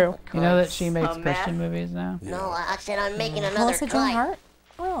 Very true. You know that she makes A mess. Christian movies now? No, I said I'm making another Melissa Joan kite. Hart?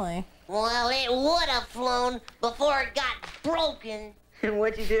 Really? Well, it would have flown before it got broken. And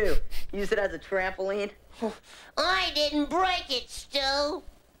what'd you do? Use it as a trampoline? I didn't break it, Stu.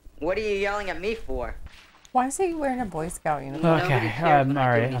 What are you yelling at me for? Why is he wearing a Boy Scout uniform? Okay, I'm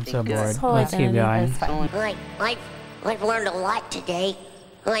alright. I'm so bored. Let's keep going. I've learned a lot today.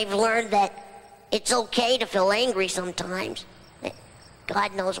 I've learned that it's okay to feel angry sometimes.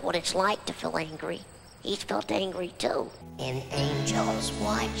 God knows what it's like to feel angry. He's felt angry too. And angels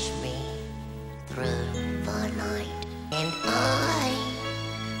watch me through the night. And I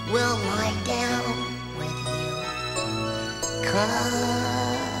will lie down with you.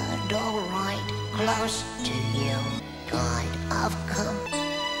 Cuddle right close to you. God of comfort.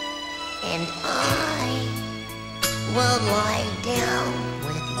 And I will lie down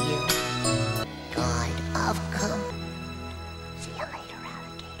with you. God of comfort. See you later,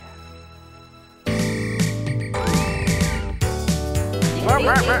 alligator.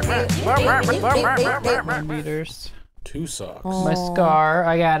 Meters. 2 socks. My scar,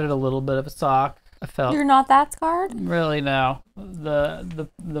 I added a little bit of a sock. I felt. You're not that scarred? Really, no. The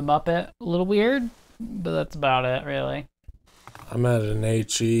Muppet, a little weird, but that's about it, really. I'm at an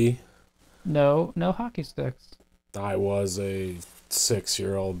HE. No hockey sticks. I was a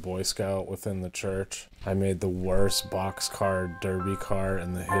 6-year-old Boy Scout within the church. I made the worst boxcar derby car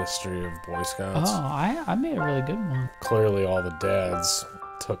in the history of Boy Scouts. Oh, I made a really good one. Clearly all the dads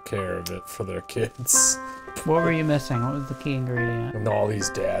took care of it for their kids. What were you missing? What was the key ingredient? And all these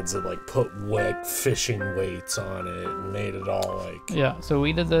dads had like put fishing weights on it and made it all like... Yeah, so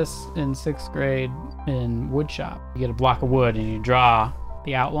we did this in 6th grade in wood shop. You get a block of wood and you draw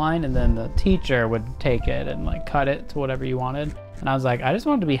the outline, and then the teacher would take it and like cut it to whatever you wanted. And I was like, I just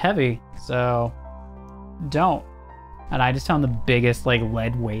want it to be heavy, so don't. And I just found the biggest like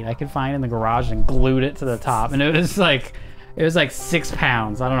lead weight I could find in the garage and glued it to the top. And it was like 6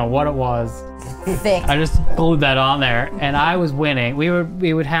 pounds. I don't know what it was. Thick. I just glued that on there, and I was winning. We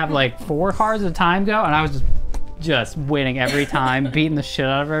would have like 4 cars at a time go, and I was just winning every time, beating the shit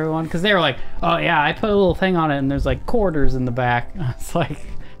out of everyone, because they were like, oh yeah, I put a little thing on it and there's like quarters in the back. It's like,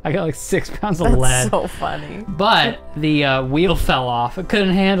 I got like 6 pounds of lead. That's so funny. But the wheel fell off. It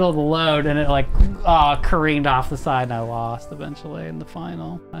couldn't handle the load, and it like careened off the side, and I lost eventually in the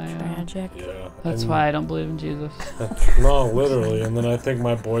final. Tragic. Yeah. That's why I don't believe in Jesus. No, literally. And then I think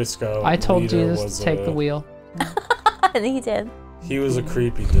my Boy Scout I told leader Jesus to take the wheel. And he did. He was a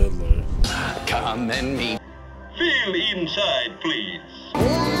creepy diddler. Come and meet. Feel inside, please.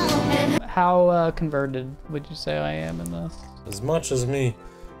 How converted would you say I am in this? As much as me.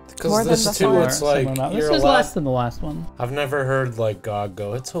 More Because this too, before. it's like This is less than the last one. I've never heard like God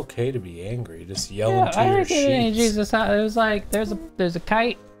go, it's okay to be angry. Just yell Yeah, into I your heard sheets. Jesus. It was like there's a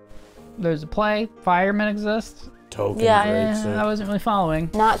kite, there's a play, firemen exist. Token breaks Yeah, it. I wasn't really following.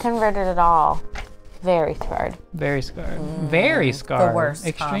 Not converted at all. Very scarred. Very scarred. Very scarred. The worst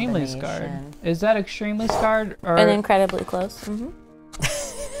Extremely scarred. combination. Is that extremely scarred or And incredibly close. Mm-hmm.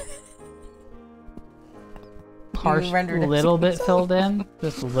 harsh? rendered it Little bit filled in.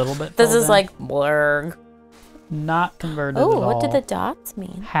 Just a little bit. This filled is in? like blurg. Not converted at Oh, all. what did the dots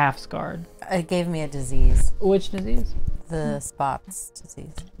mean? Half scarred. It gave me a disease. Which disease? The spots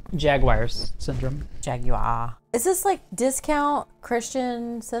disease. Jaguars syndrome. Jaguar. Is this like discount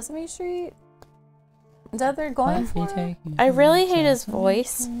Christian Sesame Street? Is that what they're going for? I really hate his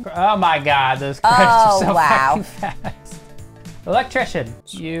voice. Oh my God, those credits are so wow. fucking fast. Electrician,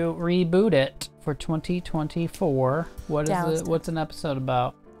 you reboot it for 2024. What is Dallas. it? What's an episode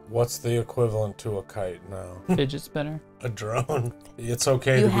about? What's the equivalent to a kite now? Fidget spinner. A drone. It's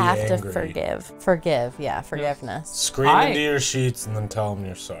okay You to be have angry. to forgive. Forgive, yeah, forgiveness. Scream into your sheets and then tell them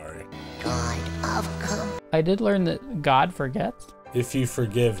you're sorry. I did learn that God forgets. If you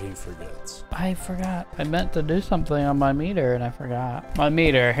forgive, he forgets. I forgot. I meant to do something on my meter and I forgot. My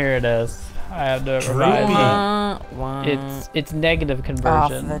meter, here it is. I have to revise it. It's negative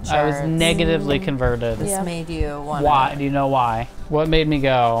conversion. Off the I was charts. negatively converted. This made you want Why? Do you know why? What made me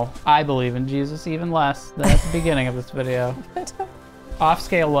go, I believe in Jesus even less than at the beginning of this video? Off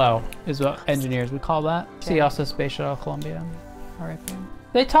scale low is what engineers would call that. See also Space Shuttle Columbia. RIP.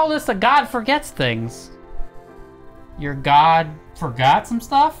 They told us that God forgets things. Your God forgot some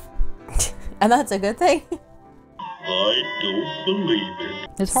stuff? And that's a good thing. I don't believe it.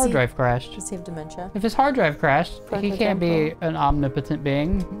 His hard drive crashed. Does he have dementia? If his hard drive crashed, he can't be an omnipotent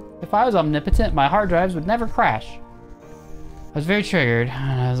being. If I was omnipotent, my hard drives would never crash. I was very triggered,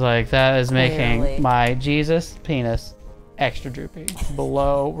 and I was like, that is Clearly. making my Jesus penis extra droopy,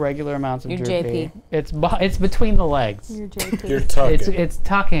 below regular amounts of Your droopy. JP. It's between the legs. Your JP. You're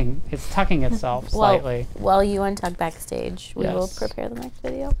tucking. It's tucking itself slightly. Well, while you untug backstage, we will Yes. prepare the next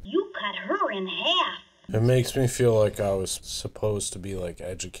video. You cut her in half. It makes me feel like I was supposed to be like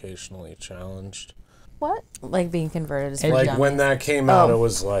educationally challenged. What? Like being converted is Like when that came out, it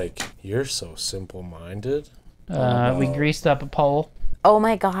was like, you're so simple-minded. We greased up a pole. Oh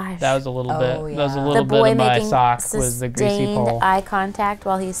my gosh. That was a little bit. Yeah. That was a little bit of my sock was the greasy sustained pole. eye contact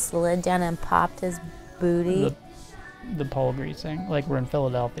while he slid down and popped his booty. The pole greasing, like we're in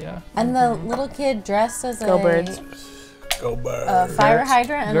Philadelphia. And the little kid dressed as Go a birds. Go birds. A fire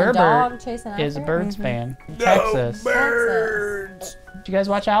hydrant and a dog chasing after is a it. Birds fan. Texas. Birds. Did you guys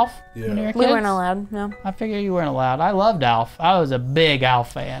watch Alf? Yeah. When you were We weren't kids? allowed, no. I figure you weren't allowed. I loved Alf. I was a big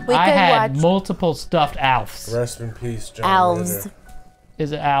Alf fan. We I could had watch- multiple stuffed Alfs. Rest in peace, John Alves. Ritter.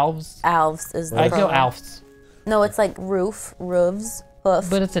 Is it Alves? Alves is the I'd go program. Alfs. No, it's like roofs, hoof.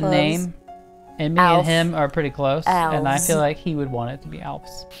 But it's a hooves. name. And me Alf. and him are pretty close. And I Alves. feel like he would want it to be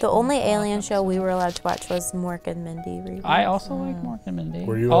Alfs. The only alien show we were allowed to watch was Mork and Mindy reboot. I also like Mork and Mindy.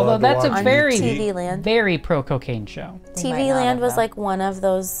 Were you Although allowed to that's a watch very, TV Land. very pro-cocaine show. TV Land was like one of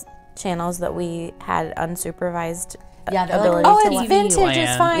those channels that we had unsupervised Yeah, they're like, ability oh, to it's vintage, it's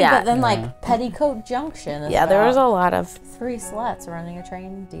Land. fine. Yeah. But then like Petticoat Junction is Yeah, there was a about lot of 3 sluts running a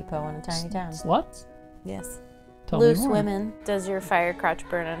train depot in a tiny town. Sluts? Yes. Tell me loose more. women. Does your fire crotch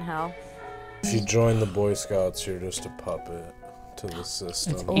burn in hell? If you join the Boy Scouts, you're just a puppet to the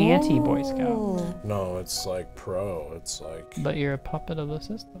system. It's anti-Boy Scout. No, it's like pro. It's like... But you're a puppet of the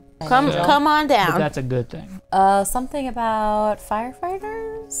system. Come on But down. that's a good thing. Something about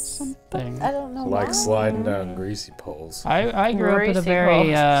firefighters? Something. I don't know. Like why. sliding down greasy poles. I grew up in a Greasy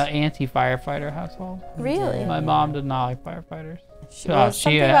very balls. anti-firefighter household. Really? My mom did not like firefighters. Well, She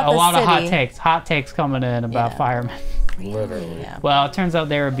something had about a the lot of city. hot takes coming in about Yeah. firemen. Literally. Yeah. Well, it turns out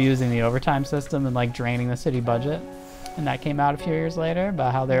they were abusing the overtime system and like draining the city budget. And that came out a few years later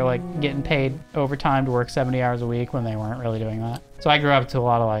about how they're like getting paid overtime to work 70 hours a week when they weren't really doing that. So I grew up to a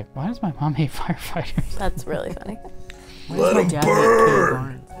lot of like, why does my mom hate firefighters? That's really funny. Let them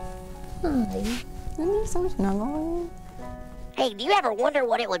burn! Isn't he so snuggly? Hey, do you ever wonder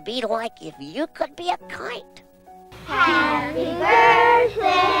what it would be like if you could be a kite? Happy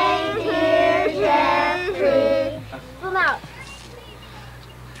birthday, dear Jeffrey. Come out.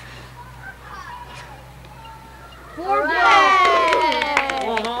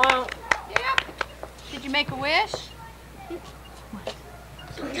 Did you make a wish?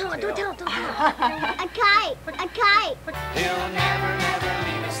 Don't tell, don't tell, don't tell. A kite, a kite. He'll never, never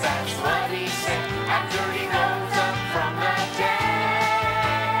leave us, that's what he said after he rose up from the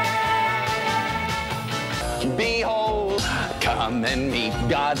dead. Behold, come and meet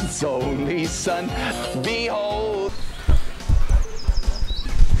God's only Son. Behold.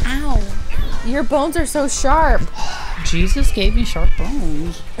 Ow. Your bones are so sharp. Jesus gave me sharp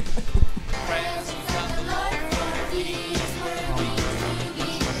bones.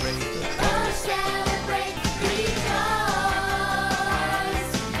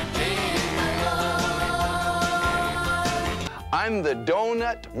 I'm the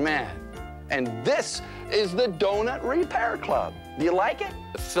Donut Man, and this is the Donut Repair Club. Do you like it?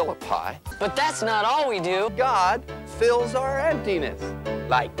 Philippi. But that's not all we do. God fills our emptiness,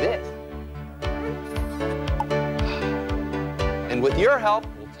 like this. And with your help,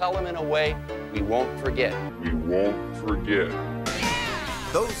 we'll tell him in a way we won't forget. We won't forget.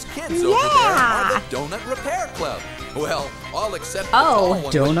 Those kids over there are the Donut Repair Club. Well, all except the tall one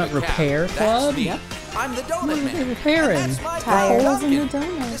with Donut the cap. Repair That's Club? me. Yep. I'm the What Donut are they Man. repairing? And that's my Tires dog, in the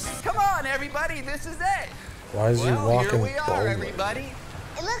Duncan. donuts. Come on, everybody, this is it. Why is he Well, walking here we are, bowling? everybody.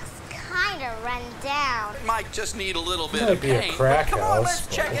 It looks kind of run down. It might just need a little bit Might of be a paint. crack Come on, house. let's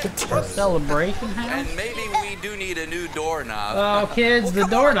check it. Celebration house? And maybe we do need a new doorknob. Oh, kids, the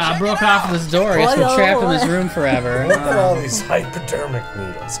doorknob broke off of this door. He's been trapped in this room forever. Look at all these hypodermic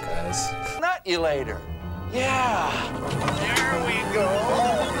needles, guys. Nut you later. Yeah. There we go.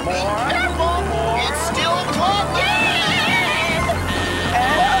 More. It's still talking.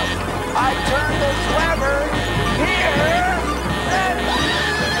 And I turn this lever here. And...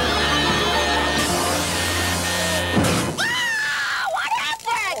 What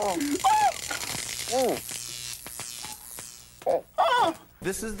happened?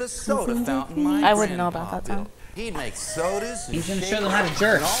 This is the soda fountain my I wouldn't know about grandpa that song. built. He'd make sodas and He's gonna show shake them how to weights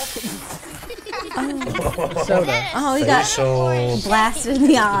jerk. and all- Soda. Oh, he got Facial blasted in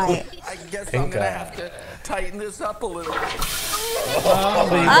the eye. I guess I'm pink gonna eye. have to tighten this up a little. Oh.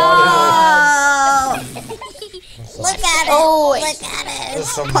 Look at it. Oh, Look at it. This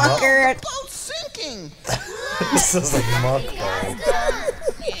is some puckered. Boat's sinking. This is a mukbang.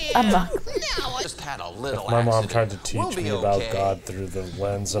 A muck. Just had a little My mom accident. tried to teach We'll be me about okay. God through the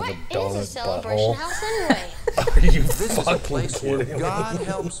lens of a donut It's a celebration butthole. house anyway. Are you This is a fucking place where kidding me? God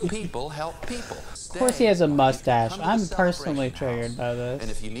helps people help people. Of course, he has a mustache. I'm personally triggered by this.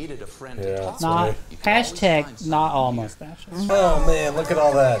 And if you needed a friend Yeah, to talk that's Not right. hashtag not all mustaches. Oh man, look at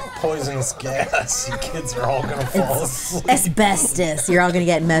all that poisonous gas. You kids are all gonna fall asleep. Asbestos. You're all gonna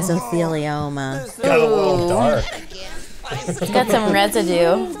get mesothelioma. It's got a little dark. It's got some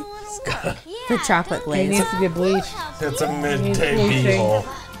residue. The chocolate It glaze. needs to get bleached. It's a midday b-hole.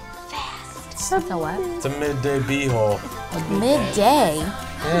 That's a what? It's a midday b-hole. Midday.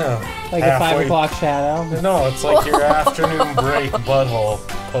 Yeah. Like a 5 o'clock shadow. No, it's like your afternoon break butthole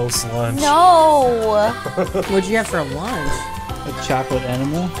post lunch. No. What'd you have for lunch? A chocolate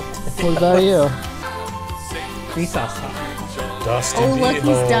enema. What about you? Free sauce. Dusty Oh, look, he's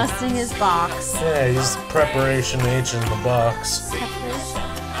b-hole. dusting his box. Yeah, he's preparation H in the box.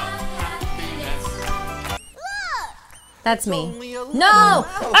 That's me. No!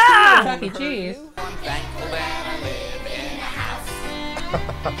 Ah! Chuck E. Cheese.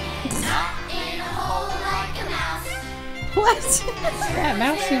 What? That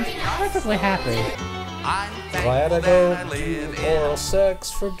mouse seems perfectly happy. Glad I don't do oral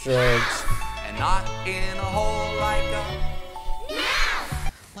sex for drugs. And not in a hole like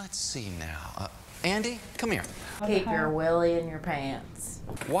a... Let's see now. Andy, come here. Keep your willy in your pants.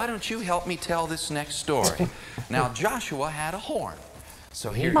 Why don't you help me tell this next story? Now, Joshua had a horn.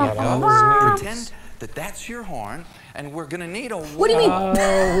 So here you got go. all his Pretend that that's your horn, and we're gonna need a... What do you mean? Oh,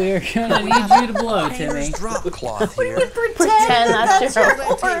 we're gonna need you to blow, Timmy. Drop cloth here. Pretend that's your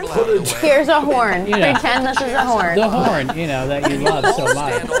horn. Here's a horn. You know, Pretend this is a horn. The horn, you know, that you love so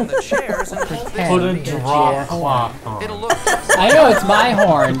much. Stand on the chairs and hold it. Put a drop cloth on. It'll look... I know it's my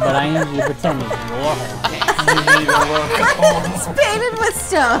horn, but I need you to pretend it's your horn. It's painted with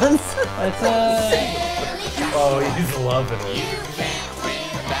stones. It's Oh, he's loving it.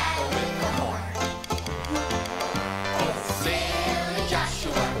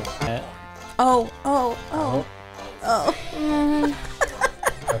 Oh, oh, oh, oh.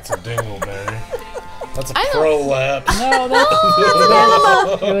 That's a dingleberry. That's a I don't- prolapse. No, that's an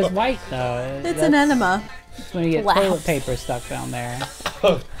enema. It was white though. It's an enema. It's when you get Lapse. toilet paper stuck down there.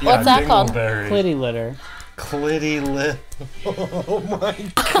 What's that called? Clitty litter. Clitty lit. Oh my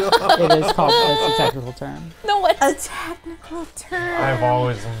god. It is called. It's a technical term. No, what's a technical term? I've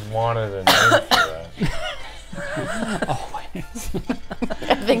always wanted a name for that. Always.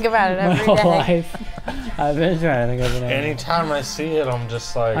 I think about it every My day. life. I've been trying to think of an name. Anytime I see it, I'm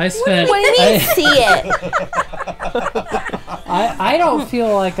just like... I spent. What do you mean, see it? I don't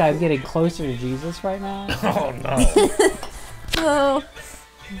feel like I'm getting closer to Jesus right now. Oh, no.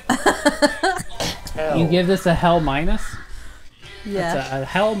 Oh. You give this a hell minus? Yeah. It's a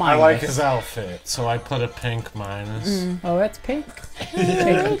hell I minus. like his outfit, so I put a pink minus. Oh, that's pink.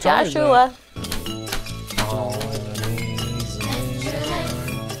 Joshua.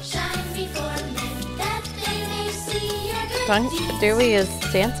 Dewey is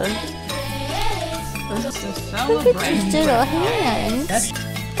dancing. His little hands.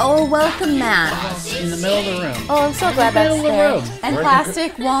 Oh, welcome mat. In the middle of the room. Oh, I'm so glad that's Middle of the there. room. And Where'd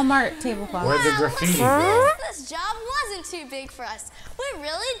plastic Walmart tablecloth. Where'd the graffiti go? This job wasn't too big for us. We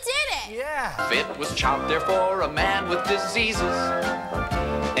really did it. Yeah. Fit was chopped there for a man with diseases,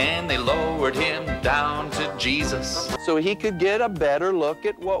 and they lowered him down to Jesus, so he could get a better look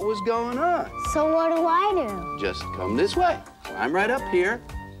at what was going on. So what do I do? Just come this way. Climb right up here.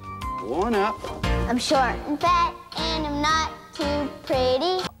 Go on up. I'm short and fat, and I'm not too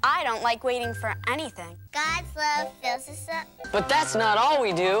pretty. I don't like waiting for anything. God's love fills us up But that's not all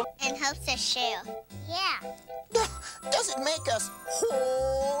we do. and helps us share. Yeah. Does it make us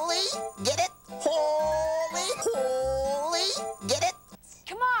holy? Get it? Holy, holy, get it?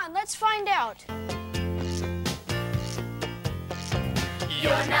 Come on, let's find out.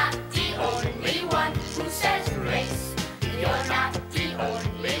 You're not the only one who says grace. You're not the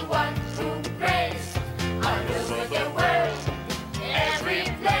only one who prays. All over the world, every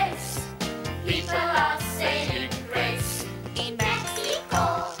place, people are saying grace. In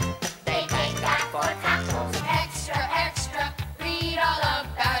Mexico, they take that for tacos. Extra, extra, read all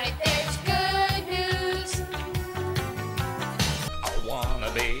about it. There's good news. I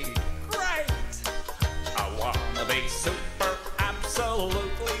wanna be great. I wanna be super,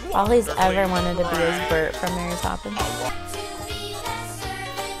 absolutely. All he's ever wanted to be is Bert from Mary Poppins.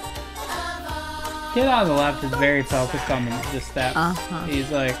 Kid on the left is very focused on the steps.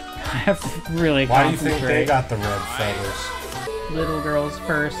 He's like, I have to really Why do you concentrate. think they got the red feathers? Little girl's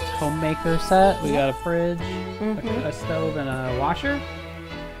first homemaker set. We got a fridge, a stove, and a washer.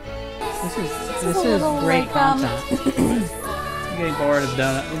 This is great content. I'm getting bored of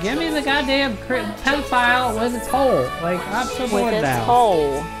donut. Give me the goddamn pedophile with its hole. Like, I'm so bored With now. its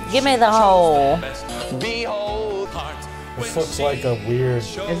hole. Give me the hole. Behold. This looks like a weird.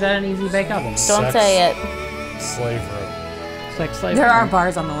 Is that an easy bake oven? Don't say it. Slave room. It's like slave There room. are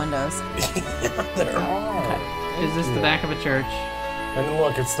bars on the windows. There are. Okay. Is this the back of a church? And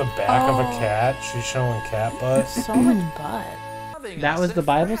look, it's the back of a cat. She's showing cat butt. So much butt. That was the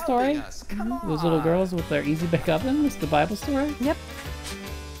Bible story? Those little girls with their easy bake oven was the Bible story? Yep.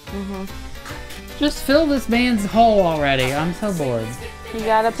 Just fill this man's hole already. I'm so bored. You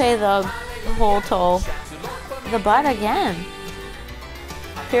gotta pay the whole toll. The butt again.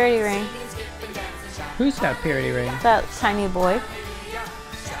 Purity ring. Who's got purity rings? That tiny boy.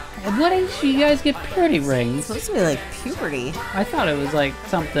 At what age do you guys get purity rings? It's supposed to be like puberty. I thought it was like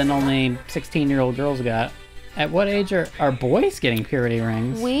something only 16-year-old girls got. At what age are boys getting purity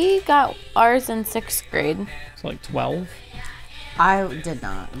rings? We got ours in 6th grade. So like 12? I did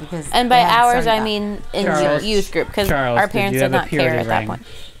not because. And by they had ours, started I that. mean in Charles- youth group because Charles, our did parents you did have a not care purity at that ring? point.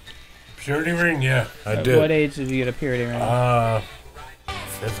 Purity ring? Yeah, I At did. what age did you get a purity ring?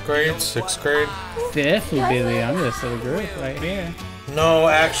 5th grade, 6th grade. 5th would be the youngest of the group right here. No,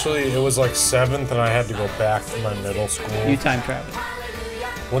 actually, it was like 7th, and I had to go back to my middle school. You time traveled.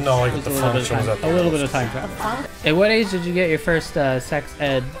 Well, no, like Just the a little bit of function was time, at the a little bit middle of time travel. At what age did you get your first sex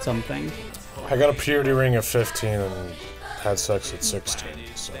ed something? I got a purity ring at 15 and had sex at 16.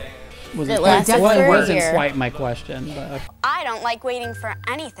 So. It lasted for a wasn't year. quite my question, but I don't like waiting for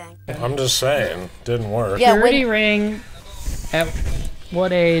anything. I'm just saying, didn't work. Yeah, purity ring at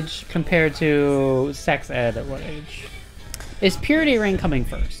what age compared to sex ed at what age? Is purity ring coming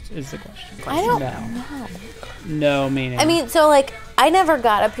first? Is the question. I don't No. know. No meaning. I mean, so like, I never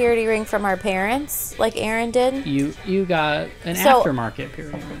got a purity ring from our parents like Eryn did. you got an So- aftermarket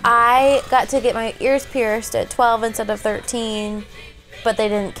purity ring. I got to get my ears pierced at 12 instead of 13, but they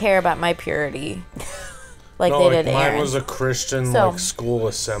didn't care about my purity like No, they like did mine Eryn. was a Christian So- like school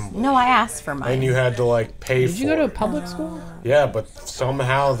assembly. No, I asked for mine. And you had to like pay Did for you go to a it. public school? Yeah, but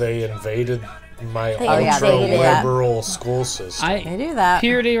somehow they invaded my They ultra invaded that. liberal school system. They do that.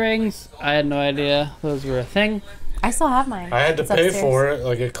 Purity rings. I had no idea those were a thing. I still have mine. I had to It's pay upstairs. for it.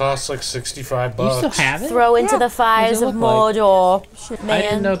 Like it costs like $65. You still have it? Throw into the fires What of does it look Mordor. Man, I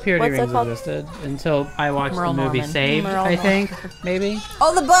didn't know purity what's it rings called? existed until I watched Merle the movie Norman. Saved, Merle I Norman. think. Maybe.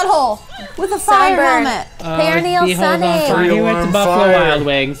 Oh, the butthole with a fire Sunburn. helmet. Perineal Behold on fire. sunning. He went to on Buffalo fire. Wild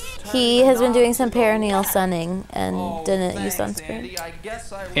Wings. He has been doing some perineal sunning and didn't use sunscreen.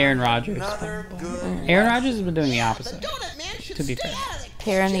 Aaron Rodgers. Aaron Rodgers has been doing the opposite, to be fair.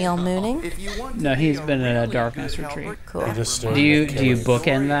 Perineal mooning. No, he's been in a darkness retreat. Cool. He just stayed Do you in the do you cave.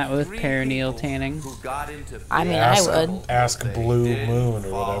 bookend that with perineal tanning? I mean, Ask, I would. Ask Blue Moon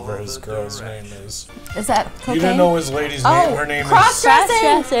or whatever his girl's name is. Is that cocaine? You didn't know his lady's name? Her name is...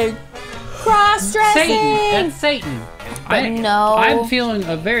 Cross-dressing. Cross-dressing. Satan. That's Satan. But no. I'm feeling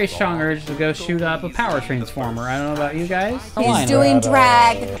a very strong urge to go shoot up a power transformer. I don't know about you guys. He's doing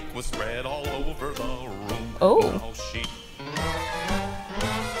drag. Oh.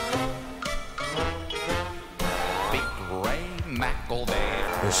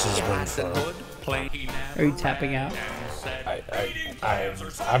 This has been fun. Are you tapping out?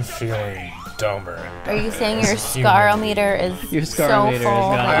 I'm feeling dumber. Are you saying your scarometer is Your so scarometer is full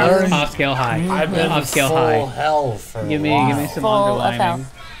gone that you off scale high. I've been Off scale full high. hell for Give a me while. some full of underlining.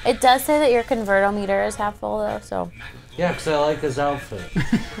 hell? It does say that your convertometer is half full though, so. Yeah, because I like his outfit.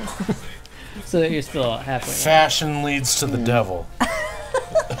 So that you're still halfway. Fashion leads to the devil.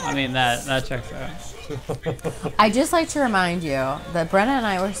 I mean that checks out. I just like to remind you that Brenna and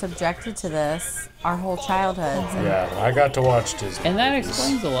I were subjected to this our whole childhoods. And Yeah, I got to watch Disney. And that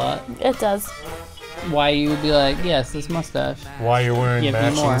explains a lot. It does. Why you would be like, yes, this mustache. Why you're wearing Give me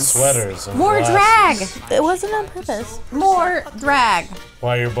matching more. sweaters and More glasses. drag. It wasn't on purpose. More drag.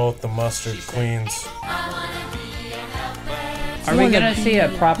 Why you're both the mustard queens. Are we gonna see a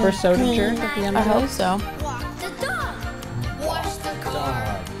proper soda jerk at the end I of hope this? so. Walk the dog, wash the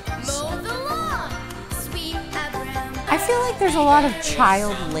car, mow the lawn, sweep a broom. I feel like there's a lot of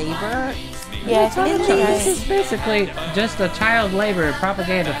child labor. Yeah, I think This it's is basically just a child labor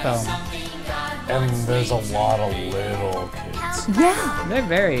propaganda film. And there's a lot of little kids. Yeah. They're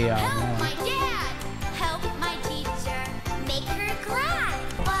very young. Yeah. My dad, help my teacher, make her glad.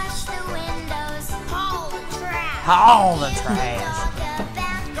 Wash the windows, haul the trash. All the trash.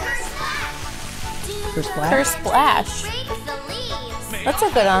 For splash? Her splash. Rake the leaves. That's a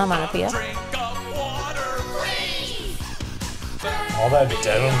good onomatopoeia. All that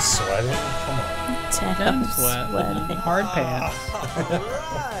denim sweating? Come on. Denim sweat. Hard pants.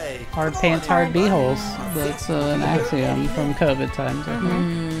 Hard pants, hard beeholes. That's an axiom from COVID times, I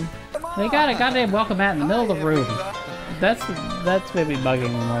think. They got a goddamn welcome mat in the middle of the room. That's maybe bugging me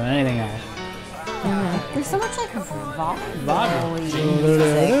more than anything else. There's so much like Vodka.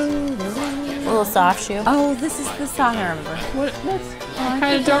 A little soft shoe. Oh, this is the song I remember. What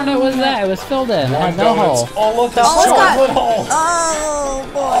kind of donut was that? It was filled in. It had no hole. Oh, look, there's chocolate holes. Oh,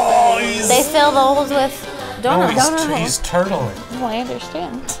 boy. Oh, They fill the holes with donut holes. He's turtling. Oh, I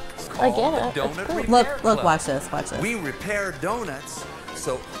understand. I get it. Donut Look, watch this, watch this. We repair donuts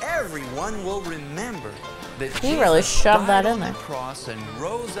so everyone will remember that He really shoved that in there. the cross and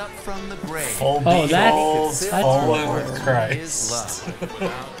rose up from the grave. Full beetles, full with Christ.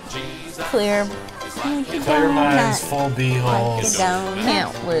 Clear. Clear minds, full beeholes.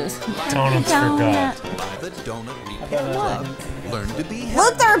 Can't lose. Donuts for God. By the Donut Repair Club. Learn to be happy.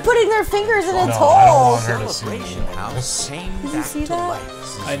 Look, they're putting their fingers in its No, I don't want hole. her to see Celebration House came Did you back see to that?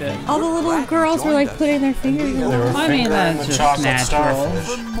 life. I did. All the little girls were like putting their fingers in They it. were I mean, fingering that's the just chocolate natural. starfish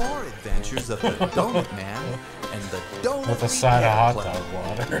For more adventures of the Donut Man and the Donut with a side of hot Repair dog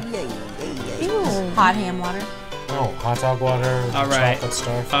water. Hot ham water. No, hot dog water with All right. chocolate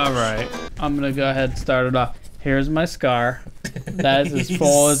starfish. All right. I'm going to go ahead and start it off. Here's my scar. That is as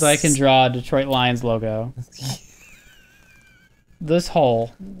full as I can draw a Detroit Lions logo. This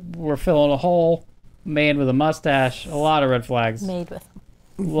hole, we're filling a hole made with a mustache. A lot of red flags. Made with.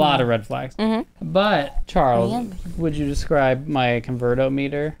 A lot of red flags. But, Charles, would you describe my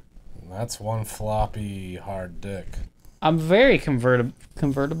convertometer? That's one floppy hard dick. I'm very convertible.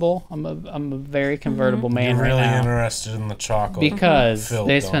 I'm a very convertible man You're really right now. interested in the chocolate. Because filled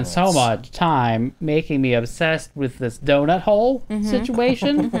they spent so donuts. much time making me obsessed with this donut hole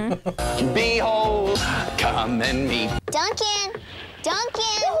situation. Behold, come and meet. Duncan!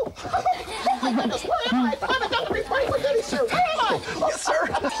 Duncan! Yes, sir.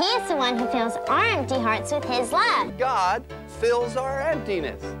 He's the one who fills our empty hearts with his love. God fills our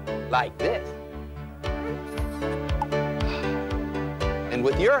emptiness like this. And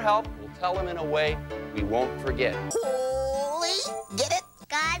with your help, we'll tell him in a way we won't forget. Holy, get it?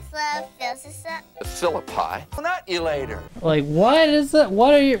 God's love fills us up. Philippi. Not you later. Like, what is it?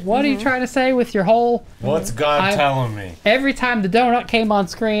 What are you trying to say with your whole? What's God telling me? Every time the donut came on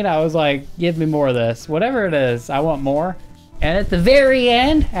screen, I was like, give me more of this. Whatever it is, I want more. And at the very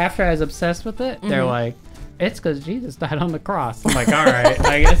end, after I was obsessed with it, they're like, it's because Jesus died on the cross. I'm like, all right,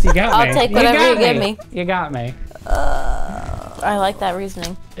 I guess you got me. I'll take whatever you give me. You got me. I like that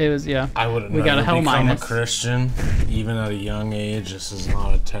reasoning. It was, yeah. I would have We got a hell become minus. a Christian, even at a young age. This is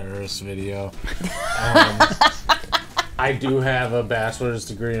not a terrorist video. I do have a bachelor's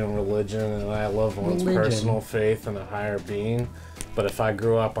degree in religion, and I love one's personal faith in a higher being. But if I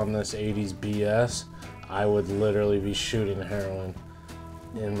grew up on this 80s BS, I would literally be shooting heroin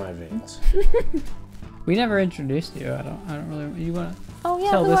in my veins. We never introduced you. I don't really. You want to who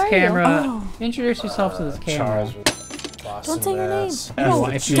tell this are camera? you? Introduce yourself to this camera. Don't say your name. If you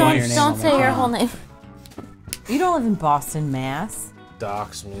want your name Don't on say the your camera. whole name. You don't live in Boston, Mass.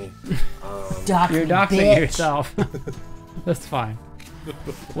 Dox me. You're doxing yourself. That's fine.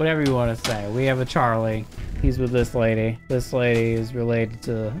 Whatever you want to say. We have a Charlie. He's with this lady. This lady is related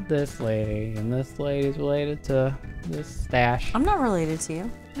to this lady, and this lady is related to this stash. I'm not related to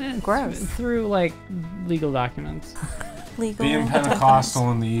you. Gross. Through like legal documents. Legal. Being Pentecostal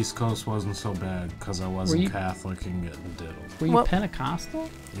on the East Coast wasn't so bad because I wasn't you- Catholic and getting diddled. Were you Pentecostal?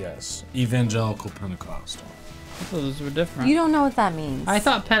 Yes, evangelical Pentecostal. I thought those were different. You don't know what that means. I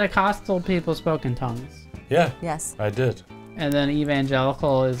thought Pentecostal people spoke in tongues. Yeah. Yes. I did. And then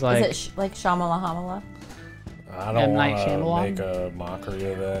evangelical is like. Is it like Shamala Hamala? I don't M. Night want to Shyamalan? make a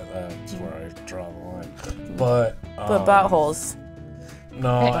mockery of that. That's where I draw the line. But buttholes.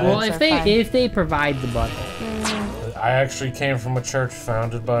 No. Well, if they provide the butthole. I actually came from a church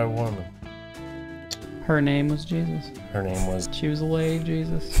founded by a woman. Her name was Jesus. Her name was. She was a lady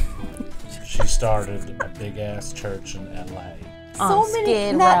Jesus. She started a big ass church in LA. So many.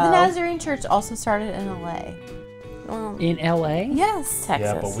 Skid The Row. Nazarene Church also started in LA. In LA? Yes. Texas.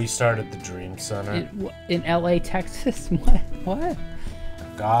 Yeah, but we started the Dream Center. In LA, Texas? What?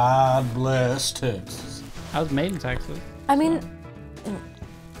 God bless Texas. I was made in Texas. I mean,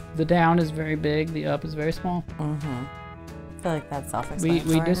 The down is very big, the up is very small. I feel like that's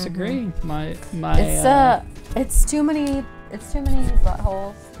self-explanatory. We disagree. My It's too many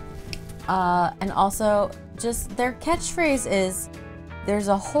buttholes. And also just their catchphrase is there's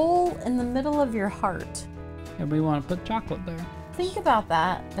a hole in the middle of your heart. And we want to put chocolate there. Think about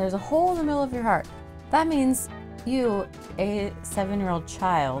that. There's a hole in the middle of your heart. That means you, a 7-year-old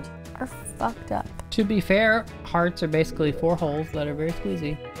child, are fucked up. To be fair, hearts are basically 4 holes that are very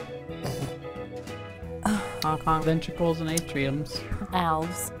squeezy. Honk honk. Ventricles and atriums.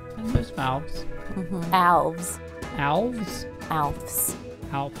 Alves. And there's valves. Alves. Alves? Alves.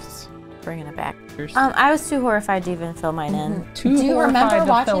 Alves. Bringing it back. I was too horrified to even fill mine in. Too Do you remember horrified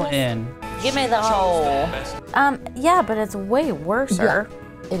to watching fill this? in. Give me the hole. Yeah, but it's way worse. Yeah,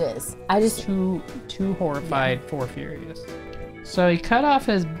 it is. I just too horrified for furious. So he cut off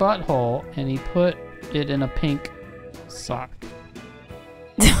his butthole and he put it in a pink sock.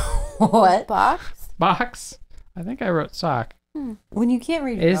 What? Box? I think I wrote sock. When you can't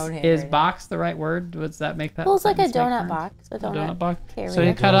read your own Is box the right word? Does that make that? Well, it's like a sentence make donut sense? box. A donut box. carrier. So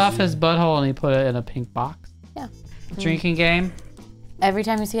he cut off his butthole and he put it in a pink box. Yeah. Drinking game. Every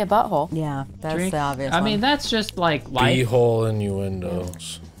time you see a butthole. Yeah, that's Drink- the obvious I one. mean, that's just like life. Beehole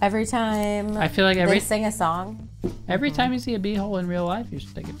innuendos. Every time I feel like they sing a song. Every time you see a beehole in real life, you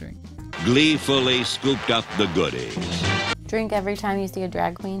should take a drink. Gleefully scooped up the goodies. Drink every time you see a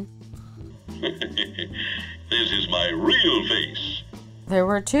drag queen. This is my real face. There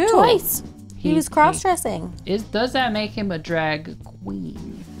were 2. Twice. He was cross-dressing. Does that make him a drag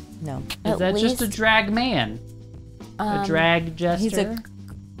queen? No. Is that just a drag man? A drag jester? He's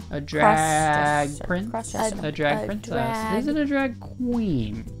a drag cross-dresser. prince? Cross-dresser. A drag A princess? drag- Isn't a drag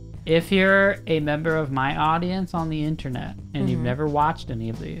queen? If you're a member of my audience on the internet and you've never watched any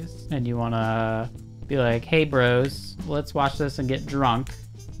of these and you want to be like, hey bros, let's watch this and get drunk,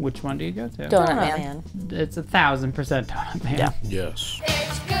 which one do you go to? Donut Man. It's 1000% Donut Man. Yeah. Yes.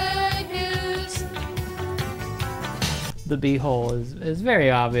 It's good news. The beehole is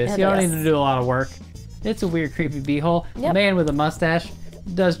very obvious. It You don't is. need to do a lot of work. It's a weird, creepy beehole. Yep. A man with a mustache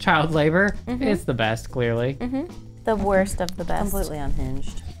does child labor. It's the best, clearly. The worst of the best. Completely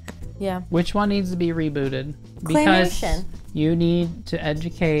unhinged. Yeah. Which one needs to be rebooted? Claymation. You need to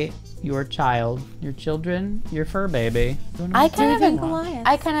educate your child, your children, your fur baby. I Davey and kind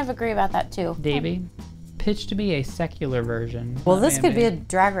Goliath. of agree about that too. Davey, pitch to be a secular version. Well, of this could be a anime.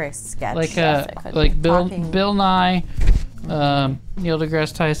 drag race sketch. like Yes, it could like be. Bill Nye, Neil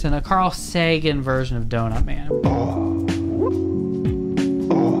deGrasse Tyson, a Carl Sagan version of Donut Man.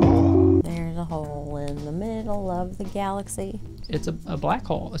 There's a hole in the middle of the galaxy. It's a black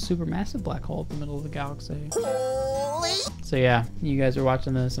hole, a supermassive black hole in the middle of the galaxy. So yeah, you guys are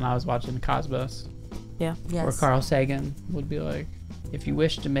watching this and I was watching Cosmos. Yeah. Yes. Where Carl Sagan would be like, if you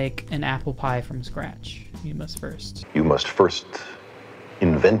wish to make an apple pie from scratch, you must first. You must first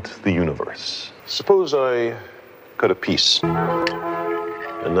invent the universe. Suppose I cut a piece.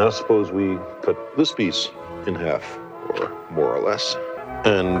 And now suppose we cut this piece in half, or more or less,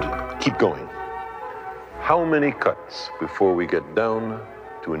 and keep going. How many cuts before we get down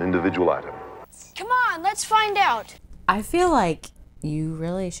to an individual item? Come on, let's find out. I feel like you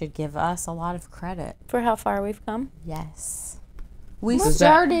really should give us a lot of credit. For how far we've come? Yes. We Does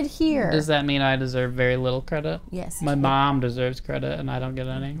started here. Does that mean I deserve very little credit? Yes. My mom deserves credit and I don't get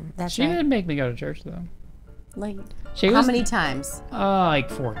any. That's she right. did make me go to church though. Like, She how was- many times? Like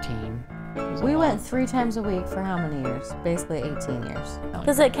 14. It was a We lot. went 3 times a week for how many years? Basically 18 years.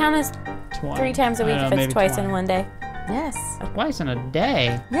 Does it count as 20. 3 times a I week don't if know, it's maybe twice 20. in one day? Yes. Twice in a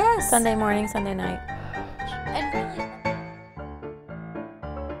day. Yes. Sunday morning, Sunday night. And really,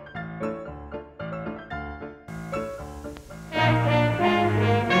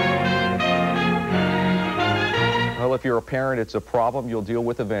 Well, if you're a parent, it's a problem you'll deal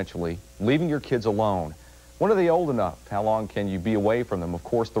with eventually. Leaving your kids alone. When are they old enough? How long can you be away from them? Of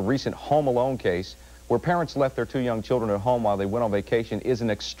course, the recent Home Alone case, where parents left their 2 young children at home while they went on vacation, is an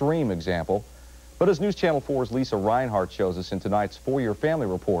extreme example. But as News Channel 4's Lisa Reinhart shows us in tonight's 4-Year Family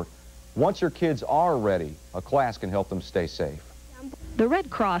Report, once your kids are ready, a class can help them stay safe. The Red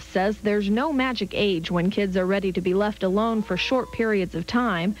Cross says there's no magic age when kids are ready to be left alone for short periods of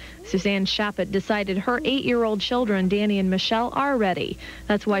time. Suzanne Shappett decided her 8-year-old children, Danny and Michelle, are ready.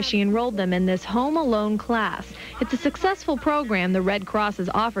 That's why she enrolled them in this Home Alone class. It's a successful program the Red Cross has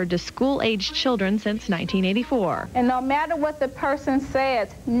offered to school-aged children since 1984. And no matter what the person says,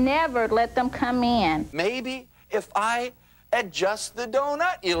 never let them come in. Maybe if I adjust the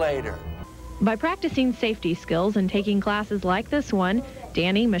donut-ulator. By practicing safety skills and taking classes like this one,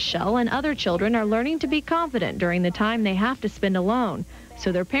 Danny, Michelle, and other children are learning to be confident during the time they have to spend alone,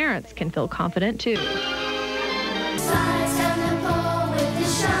 so their parents can feel confident too.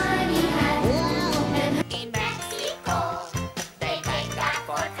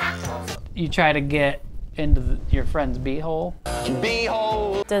 You try to get into your friend's beehole.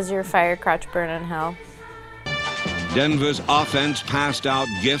 Beehole. does your fire crotch burn in hell? Denver's offense passed out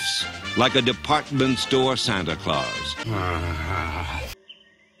gifts like a department store Santa Claus.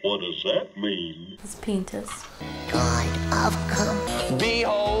 What does that mean? His penis. God of come.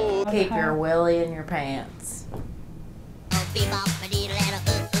 Behold. Keep your willy in your pants.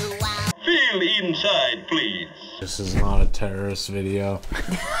 Feel inside, please. This is not a terrorist video.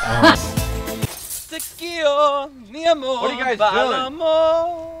 What are you guys doing?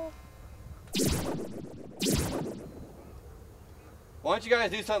 Why don't you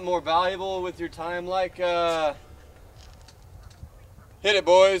guys do something more valuable with your time, like, hit it,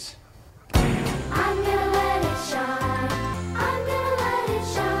 boys.